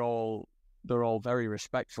they're all very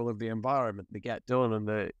respectful of the environment. They get done,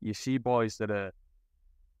 and you see boys that are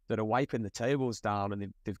wiping the tables down,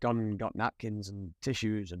 and they've gone and got napkins and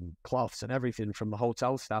tissues and cloths and everything from the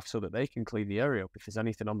hotel staff so that they can clean the area up. If there's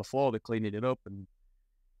anything on the floor, they're cleaning it up. And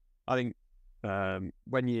I think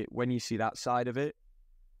when you see that side of it,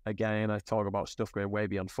 again, I talk about stuff going way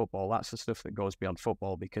beyond football. That's the stuff that goes beyond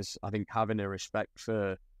football, because I think having a respect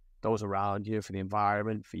for those around you, for the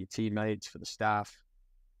environment, for your teammates, for the staff,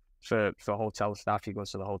 for hotel staff, you go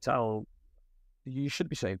to the hotel, you should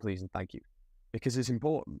be saying please and thank you, because it's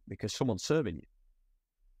important, because someone's serving you.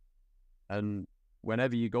 And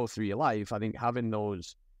whenever you go through your life, I think having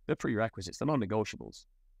those, they're prerequisites, they're non-negotiables.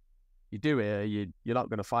 You do it, you're not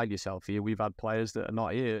going to find yourself here. We've had players that are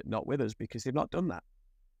not here, not with us, because they've not done that.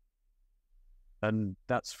 And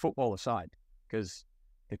that's football aside, because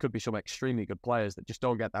there could be some extremely good players that just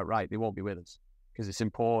don't get that right. They won't be with us, because it's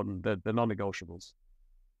important. They're non-negotiables.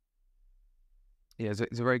 Yeah,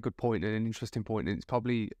 it's a very good point and an interesting point, and it's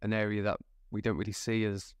probably an area that we don't really see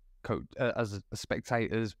as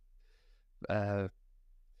spectators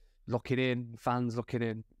looking in, fans looking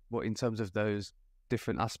in. But in terms of those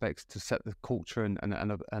different aspects to set the culture and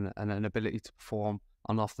an ability to perform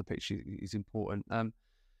on off the pitch is important.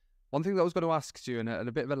 One thing that I was going to ask you, and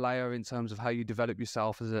a bit of a layer in terms of how you develop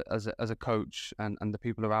yourself as a coach and the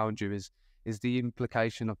people around you, is the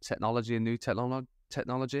implication of technology and new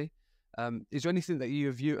technology. Is there anything that you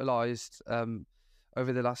have utilised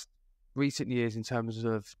over the last recent years in terms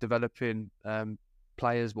of developing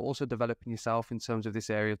players, but also developing yourself in terms of this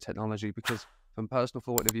area of technology? Because from personal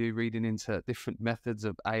point of view, reading into different methods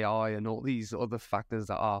of AI and all these other factors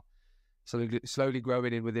that are slowly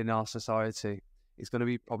growing in within our society, it's going to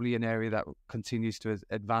be probably an area that continues to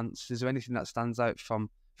advance. Is there anything that stands out from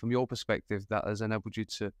your perspective that has enabled you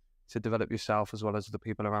to develop yourself as well as the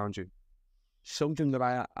people around you? Something that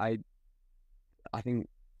I think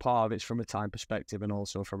part of it's from a time perspective and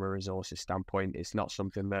also from a resources standpoint. It's not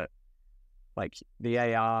something that, like the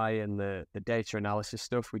AI and the data analysis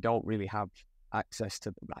stuff, we don't really have access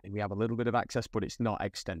to. I mean, we have a little bit of access, but it's not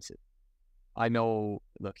extensive. I know,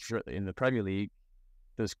 look, if you're in the Premier League,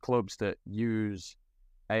 there's clubs that use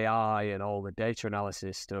AI and all the data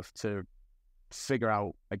analysis stuff to figure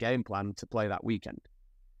out a game plan to play that weekend.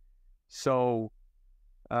 So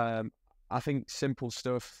I think simple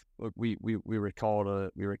stuff. Look, we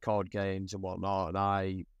record games and whatnot,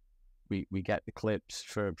 and we get the clips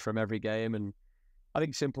from every game, and I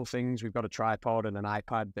think simple things. We've got a tripod and an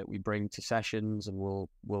iPad that we bring to sessions, and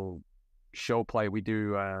we'll show play. We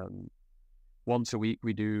do once a week.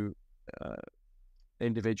 We do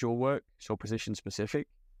individual work, so position specific.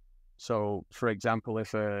 So, for example,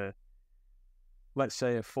 if let's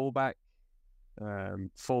say a fullback's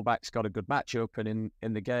got a good matchup, and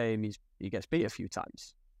in the game he gets beat a few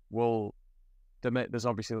times. Well, there's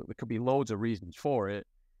obviously, there could be loads of reasons for it,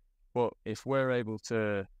 but if we're able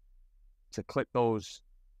to clip those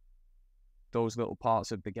little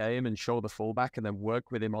parts of the game and show the fullback, and then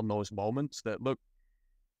work with him on those moments that, look,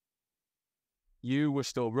 you were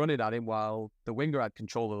still running at him while the winger had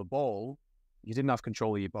control of the ball. You didn't have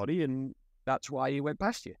control of your body, and that's why he went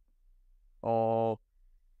past you. Or,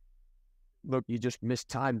 look, you just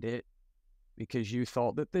mistimed it because you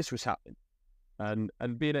thought that this was happening. And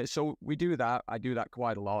being it, so we do that. I do that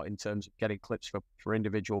quite a lot in terms of getting clips for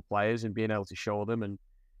individual players and being able to show them, and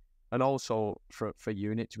also for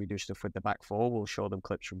units, we do stuff with the back four. We'll show them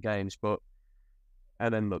clips from games,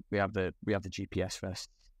 and then look, we have the GPS vests,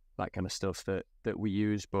 that kind of stuff that we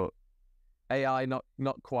use, but AI not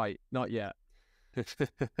quite, not yet. Give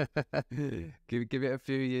it a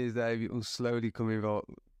few years there, it will slowly come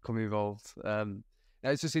evolved. Now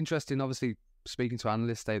it's just interesting, obviously speaking to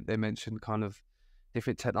analysts, they mentioned kind of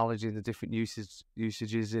different technology and the different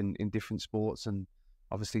usages in different sports, and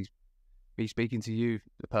obviously me speaking to you,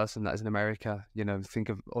 the person that is in America, think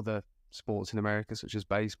of other sports in America such as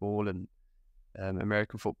baseball and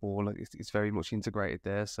American football. It's very much integrated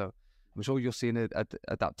there, so I'm sure you're seeing an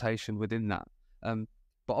adaptation within that.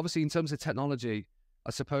 But obviously in terms of technology,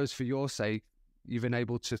 I suppose for your sake, you've been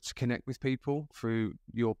able to connect with people through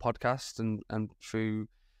your podcast and through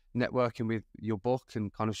networking with your book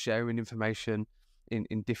and kind of sharing information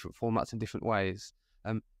in different formats and different ways.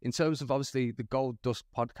 In terms of obviously the Gold Dust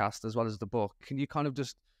podcast as well as the book, can you kind of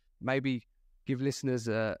just maybe give listeners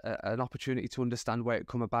an opportunity to understand where it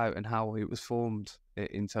come about and how it was formed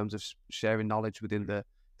in terms of sharing knowledge within the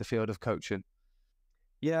field of coaching?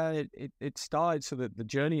 Yeah, it started, so that the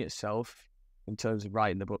journey itself in terms of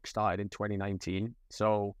writing the book started in 2019.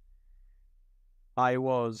 So I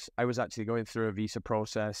was actually going through a visa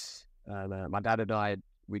process, and my dad and I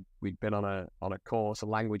we'd been on a course, a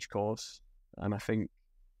language course, and I think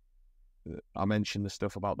I mentioned the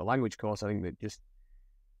stuff about the language course. I think that just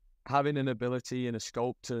having an ability and a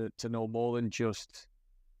scope to know more than just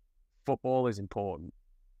football is important,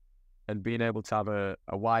 and being able to have a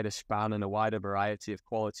wider span and a wider variety of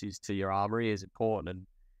qualities to your armory is important. And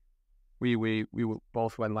we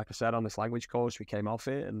both went, like I said, on this language course. We came off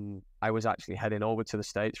it, and I was actually heading over to the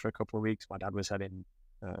States for a couple of weeks. My dad was heading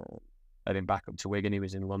back up to Wigan. He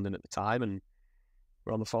was in London at the time, and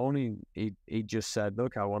we're on the phone. He just said,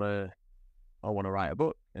 "Look, I want to write a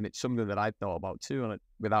book," and it's something that I thought about too. And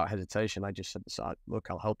without hesitation, I just said, "Look,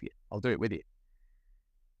 I'll help you. I'll do it with you."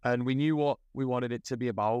 And we knew what we wanted it to be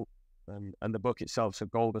about, and the book itself, so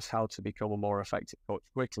Gold Dust: How to Become a More Effective Coach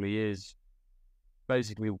Quickly, is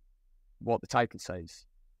basically what the title says.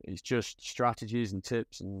 It's just strategies and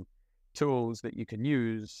tips and tools that you can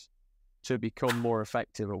use to become more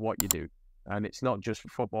effective at what you do. And it's not just for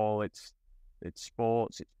football, it's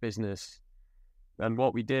sports, it's business. And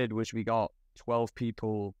what we did was we got 12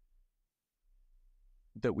 people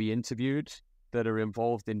that we interviewed that are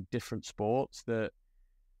involved in different sports that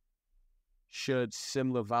shared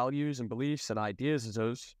similar values and beliefs and ideas as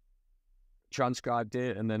us, transcribed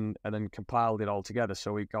it, and then compiled it all together.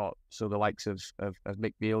 So we got the likes of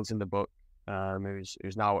Mick Beals in the book,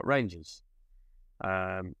 who's now at Rangers.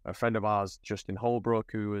 A friend of ours, Justin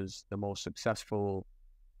Holbrook, who was the most successful,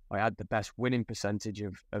 I had the best winning percentage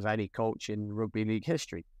of any coach in rugby league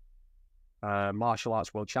history. Martial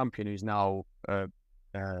arts world champion, who's now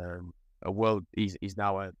he's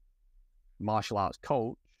now a martial arts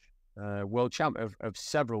coach, world champ of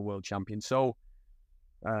several world champions. So,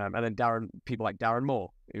 and then people like Darren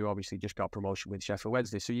Moore, who obviously just got promotion with Sheffield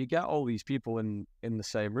Wednesday. So you get all these people in the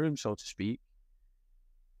same room, so to speak,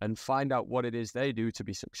 and find out what it is they do to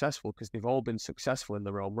be successful, because they've all been successful in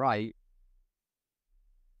their own right,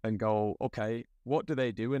 and go, okay, what do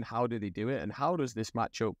they do and how do they do it, and how does this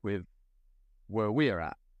match up with where we are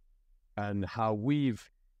at and how we've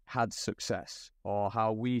had success, or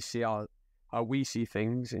how we see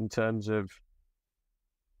things in terms of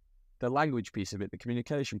language piece of it, the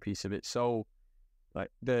communication piece of it. So like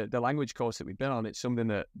the language course that we've been on, it's something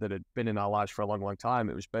that had been in our lives for a long, long time.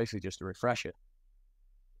 It was basically just a refresher.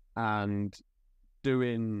 And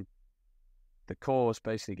doing the course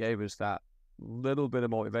basically gave us that little bit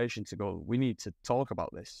of motivation to go, we need to talk about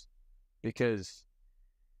this, because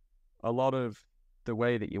a lot of the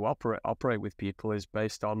way that you operate with people is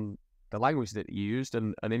based on the language that you used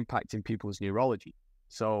and impacting people's neurology.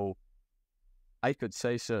 So I could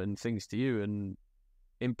say certain things to you and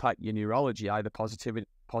impact your neurology either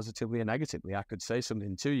positively or negatively. I could say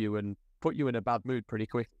something to you and put you in a bad mood pretty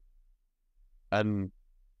quickly, and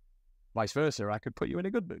vice versa, I could put you in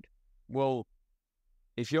a good mood. Well,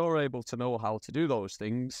 if you're able to know how to do those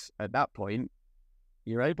things at that point,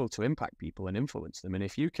 you're able to impact people and influence them. And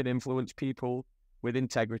if you can influence people with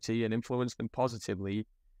integrity and influence them positively,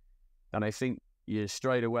 then I think you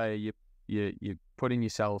straight away you're putting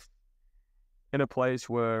yourself in a place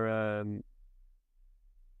where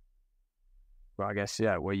I guess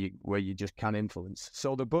where you just can influence.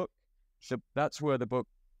 So the book, that's where the book.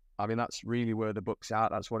 I mean, that's really where the book's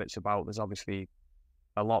at. That's what it's about. There's obviously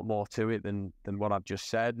a lot more to it than what I've just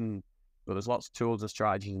said, but there's lots of tools and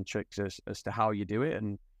strategies and tricks as to how you do it.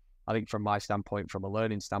 And I think from my standpoint, from a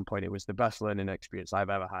learning standpoint, it was the best learning experience I've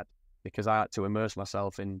ever had, because I had to immerse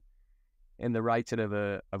myself in the writing of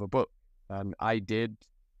a book. I did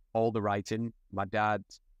all the writing. My dad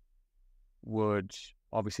would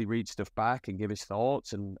obviously read stuff back and give his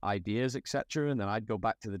thoughts and ideas, etc. And then I'd go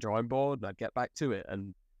back to the drawing board and I'd get back to it,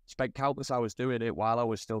 and spent countless hours doing it while I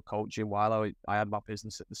was still coaching, while I had my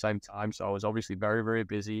business at the same time. So I was obviously very, very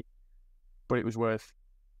busy, but it was worth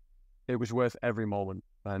every moment.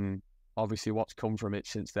 And obviously what's come from it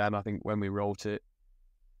since then, I think when we wrote it,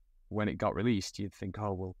 when it got released, you'd think,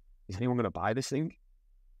 oh, well, is anyone going to buy this thing?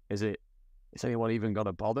 Is anyone even going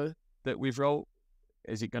to bother that we've wrote?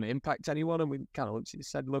 Is it going to impact anyone? And we kind of looked and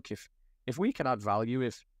said, look, if we can add value,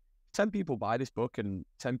 if 10 people buy this book and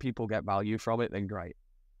 10 people get value from it, then great.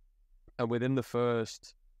 And within the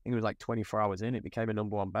first, I think it was like 24 hours in, it became a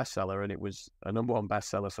number one bestseller, and it was a number one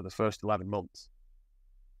bestseller for the first 11 months.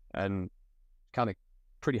 And kind of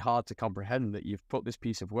pretty hard to comprehend that you've put this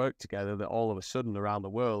piece of work together that all of a sudden around the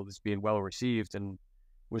world is being well received and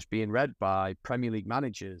was being read by Premier League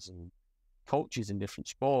managers and coaches in different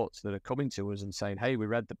sports that are coming to us and saying, hey, we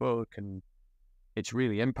read the book and it's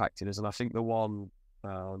really impacted us. And I think the one,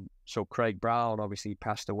 so Craig Brown obviously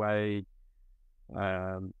passed away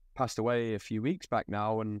a few weeks back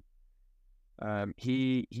now, and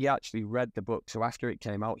he actually read the book. So after it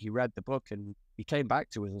came out, he read the book and he came back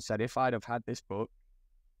to us and said, if I'd have had this book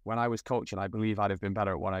when I was coaching, I believe I'd have been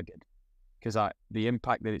better at what I did, because the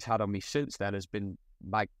impact that it's had on me since then has been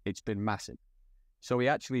it's been massive. So we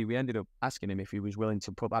ended up asking him if he was willing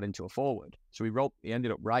to put that into a foreword. So he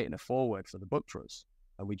ended up writing a foreword for the book for us,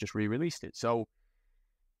 and we just re-released it. So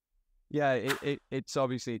yeah, it's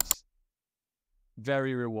obviously it's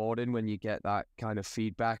very rewarding when you get that kind of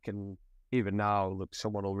feedback. And even now, look,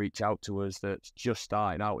 someone will reach out to us that's just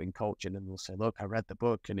starting out in coaching and they'll say, look, I read the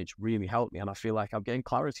book and it's really helped me and I feel like I'm getting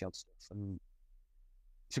clarity on stuff. And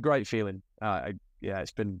it's a great feeling.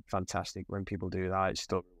 It's been fantastic when people do that. It's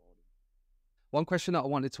still rewarding. One question that I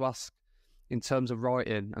wanted to ask in terms of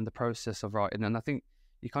writing and the process of writing, and I think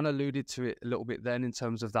you kind of alluded to it a little bit then in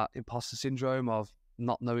terms of that imposter syndrome of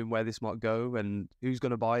not knowing where this might go and who's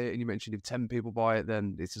going to buy it. And you mentioned if 10 people buy it,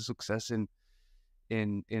 then it's a success in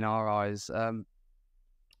our eyes.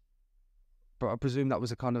 But I presume that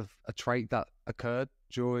was a kind of a trait that occurred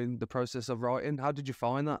during the process of writing. How did you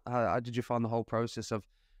find that? How did you find the whole process of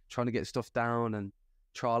trying to get stuff down and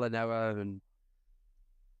trial and error and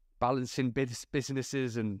balancing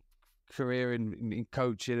businesses and career in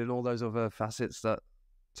coaching and all those other facets that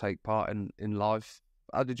take part in life?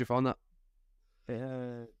 How did you find that?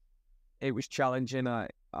 It was challenging. I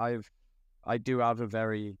do have a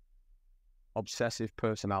very obsessive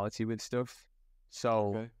personality with stuff.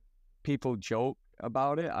 So people joke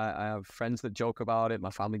about it. I have friends that joke about it.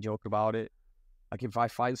 My family joke about it. Like if I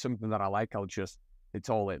find something that I like, it's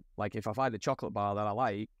all in. Like if I find a chocolate bar that I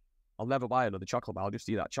like, I'll never buy another chocolate bar. I'll just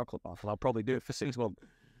eat that chocolate bar and I'll probably do it for 6 months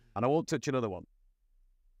and I won't touch another one.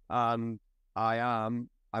 And I'm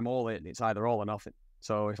all in. It's either all or nothing.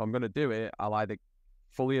 So if I'm going to do it, I'll either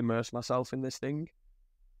fully immerse myself in this thing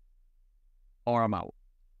or I'm out.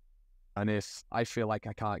 And if I feel like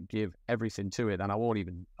I can't give everything to it, then I won't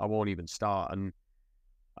even start. And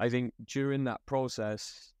I think during that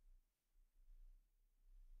process,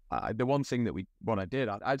 the one thing what I did,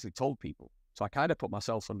 I actually told people. So I kind of put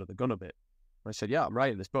myself under the gun a bit. I said, yeah, I'm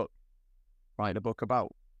writing this book. Writing a book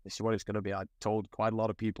about. This is what it's going to be. I told quite a lot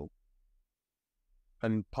of people.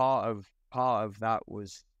 And part of that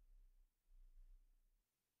was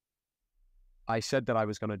I said that I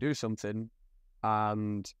was going to do something,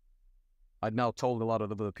 and I'd now told a lot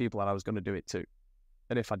of other people that I was going to do it too.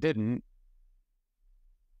 And if I didn't,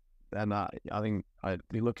 then I think I'd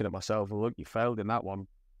be looking at myself, well, look, you failed in that one,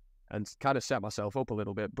 and kind of set myself up a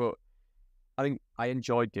little bit. But I think I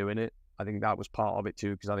enjoyed doing it. I think that was part of it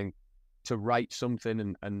too, because I think to write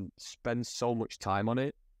something and spend so much time on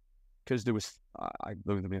it, because there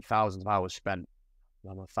have been thousands of hours spent.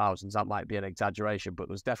 I know thousands, that might be an exaggeration, but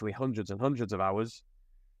there's definitely hundreds and hundreds of hours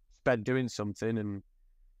spent doing something. And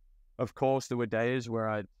of course, there were days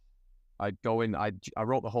where I'd go in. I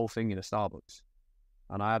wrote the whole thing in a Starbucks,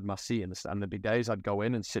 and I had my seat in the stand. There'd be days I'd go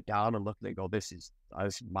in and sit down and look at it and go, this is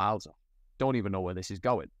miles off. Don't even know where this is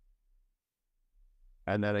going.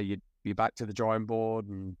 And then you'd be back to the drawing board.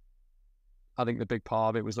 And I think the big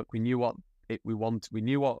part of it was, look, we knew what we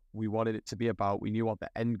wanted it to be about. We knew what the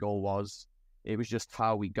end goal was. It was just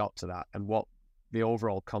how we got to that and what the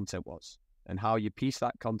overall content was and how you piece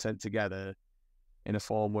that content together in a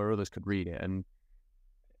form where others could read it. And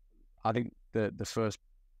I think the first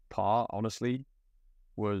part, honestly,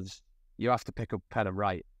 was you have to pick up a pen and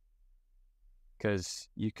write, because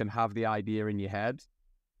you can have the idea in your head,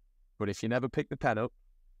 but if you never pick the pen up,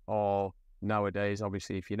 or nowadays,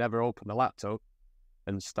 obviously, if you never open the laptop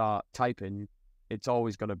and start typing, it's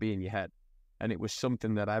always going to be in your head. And it was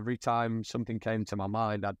something that every time something came to my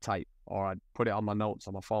mind, I'd type, or I'd put it on my notes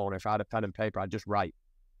on my phone. If I had a pen and paper, I'd just write.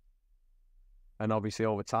 And obviously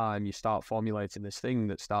over time, you start formulating this thing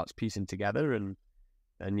that starts piecing together,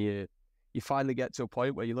 and you finally get to a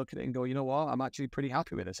point where you look at it and go, you know what, I'm actually pretty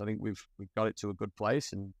happy with this. I think we've got it to a good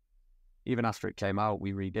place. And even after it came out,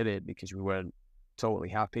 we redid it because we weren't totally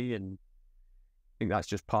happy. And I think that's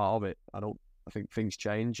just part of it. I think things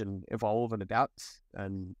change and evolve and adapt.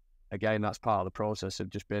 And again, that's part of the process of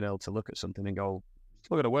just being able to look at something and go,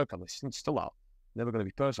 still got to work on this. It's still out. Never going to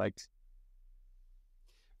be perfect.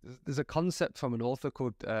 There's a concept from an author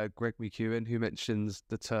called Greg McEwen who mentions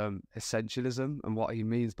the term essentialism. And what he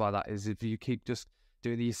means by that is if you keep just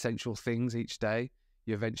doing the essential things each day,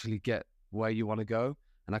 you eventually get where you want to go.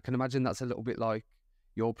 And I can imagine that's a little bit like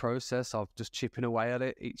your process of just chipping away at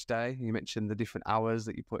it each day. You mentioned the different hours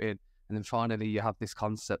that you put in, and then finally you have this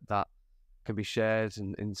concept that can be shared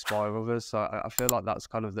and inspire others. So I feel like that's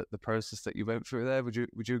kind of the process that you went through there. Would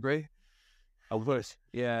you agree? Of course.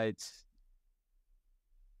 Yeah, it's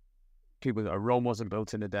people that Rome wasn't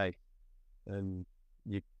built in a day, and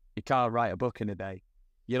you can't write a book in a day.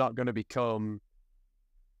 You're not going to become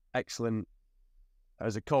excellent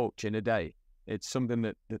as a coach in a day. It's something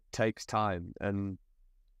that takes time. And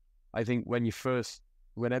I think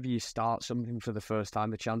whenever you start something for the first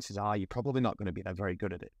time, the chances are you're probably not going to be very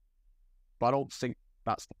good at it. But I don't think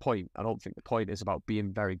that's the point. I don't think the point is about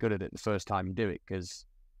being very good at it the first time you do it, because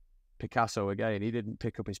Picasso, again, he didn't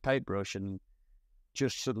pick up his paintbrush and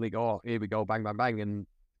just suddenly go, oh, here we go, bang, bang, bang, and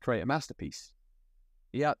create a masterpiece.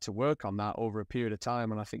 He had to work on that over a period of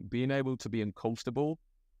time. And I think being able to be uncomfortable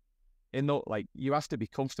you have to be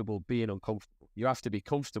comfortable being uncomfortable. You have to be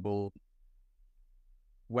comfortable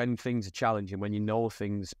when things are challenging, when you know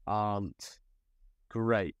things aren't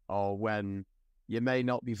great, or when you may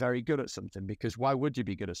not be very good at something, because why would you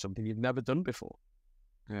be good at something you've never done before?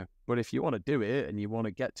 Yeah. But if you want to do it and you want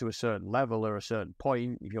to get to a certain level or a certain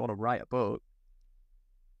point, if you want to write a book,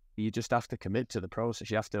 you just have to commit to the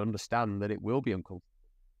process. You have to understand that it will be uncomfortable.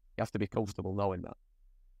 You have to be comfortable knowing that.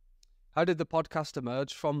 How did the podcast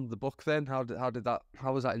emerge from the book then? How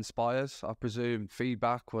was that inspired? I presume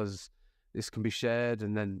feedback was this can be shared,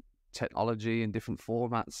 and then technology in different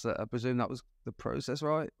formats. I presume that was the process,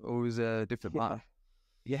 right? Or was it a different matter?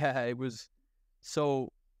 Yeah, it was. So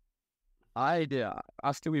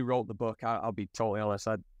after we wrote the book, I'll be totally honest,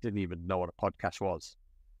 I didn't even know what a podcast was.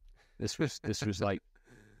 This was like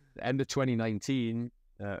the end of 2019,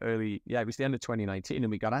 it was the end of 2019,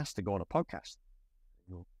 and we got asked to go on a podcast.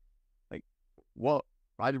 Like, what?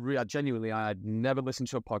 I had never listened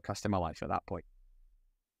to a podcast in my life at that point.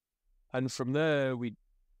 And from there, we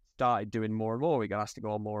started doing more and more. We got asked to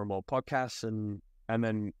go on more and more podcasts, and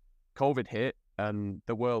then COVID hit, and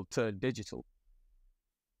the world turned digital.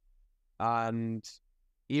 And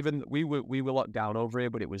even we were locked down over here,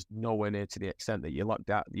 but it was nowhere near to the extent that you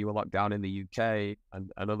were locked down in the UK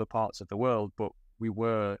and other parts of the world. But we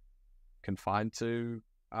were confined to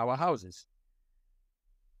our houses.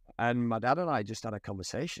 And my dad and I just had a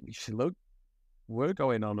conversation. He said, look, we're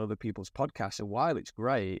going on other people's podcasts, and while it's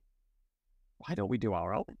great, why don't we do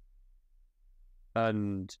our own?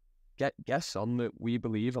 And get guests on that we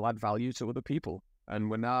believe will add value to other people.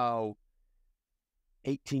 And we're now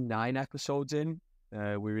 9 episodes in,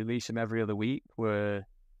 We release them every other week.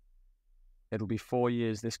 It'll be 4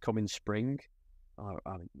 years this coming spring.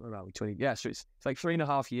 Where are we? 20? Yeah, so it's like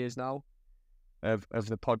 3.5 years now of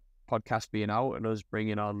the podcast being out and us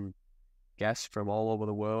bringing on guests from all over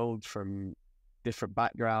the world, from different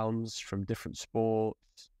backgrounds, from different sports.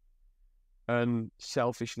 And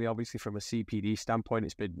selfishly, obviously, from a CPD standpoint,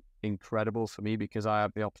 it's been incredible for me because I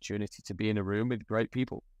have the opportunity to be in a room with great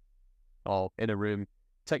people, or in a room,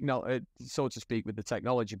 so to speak, with the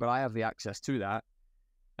technology, but I have the access to that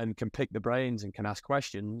and can pick the brains and can ask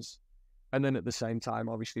questions. And then at the same time,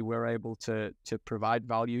 obviously, we're able to provide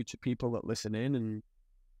value to people that listen in and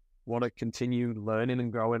want to continue learning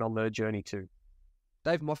and growing on their journey too.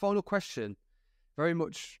 Dave, my final question very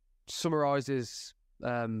much summarizes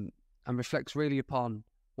and reflects really upon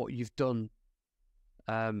what you've done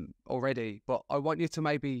already, but I want you to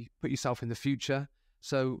maybe put yourself in the future.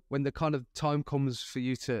 So when the kind of time comes for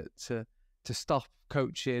you to stop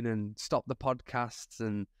coaching and stop the podcasts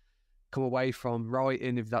and come away from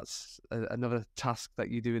writing, if that's another task that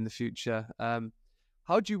you do in the future,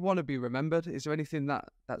 how do you want to be remembered? Is there anything that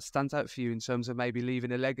stands out for you in terms of maybe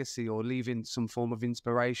leaving a legacy or leaving some form of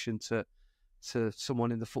inspiration to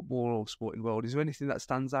someone in the football or sporting world? Is there anything that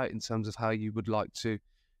stands out in terms of how you would like to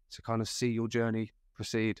kind of see your journey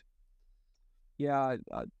proceed? Yeah,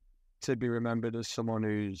 to be remembered as someone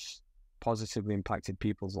who's positively impacted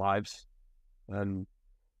people's lives. And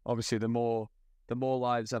obviously the more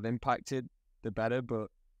lives I've impacted, the better, but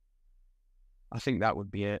I think that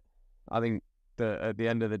would be it. I think that at the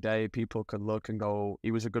end of the day, people can look and go,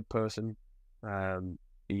 he was a good person.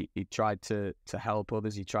 He tried to help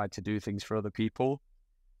others. He tried to do things for other people,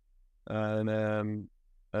 and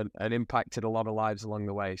impacted a lot of lives along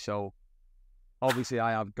the way. So obviously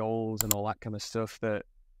I have goals and all that kind of stuff that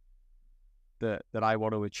I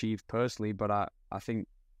want to achieve personally, but I think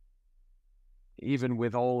even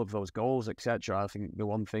with all of those goals, etc., I think the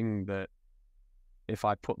one thing that if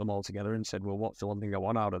I put them all together and said, well, what's the one thing I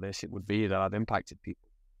want out of this, it would be that I've impacted people.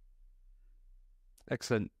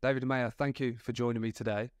 Excellent. David Mayer, thank you for joining me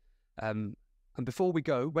today. And before we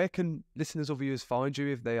go, where can listeners or viewers find you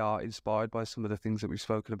if they are inspired by some of the things that we've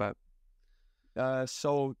spoken about?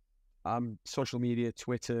 So social media,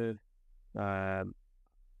 Twitter,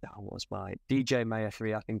 what's my DJ Mayer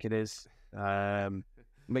 3, I think it is.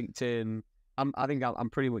 LinkedIn. I think I'm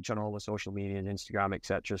pretty much on all the social media, Instagram,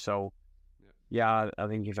 etc. So yeah, I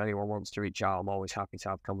think if anyone wants to reach out, I'm always happy to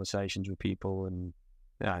have conversations with people, and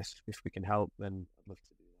yeah, if we can help, then I'd love to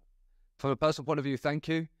do that. From a personal point of view, thank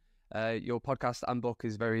you. Your podcast and book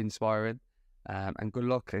is very inspiring, and good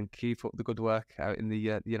luck and keep up the good work out in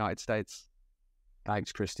the United States.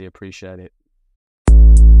 Thanks, Christy. Appreciate it.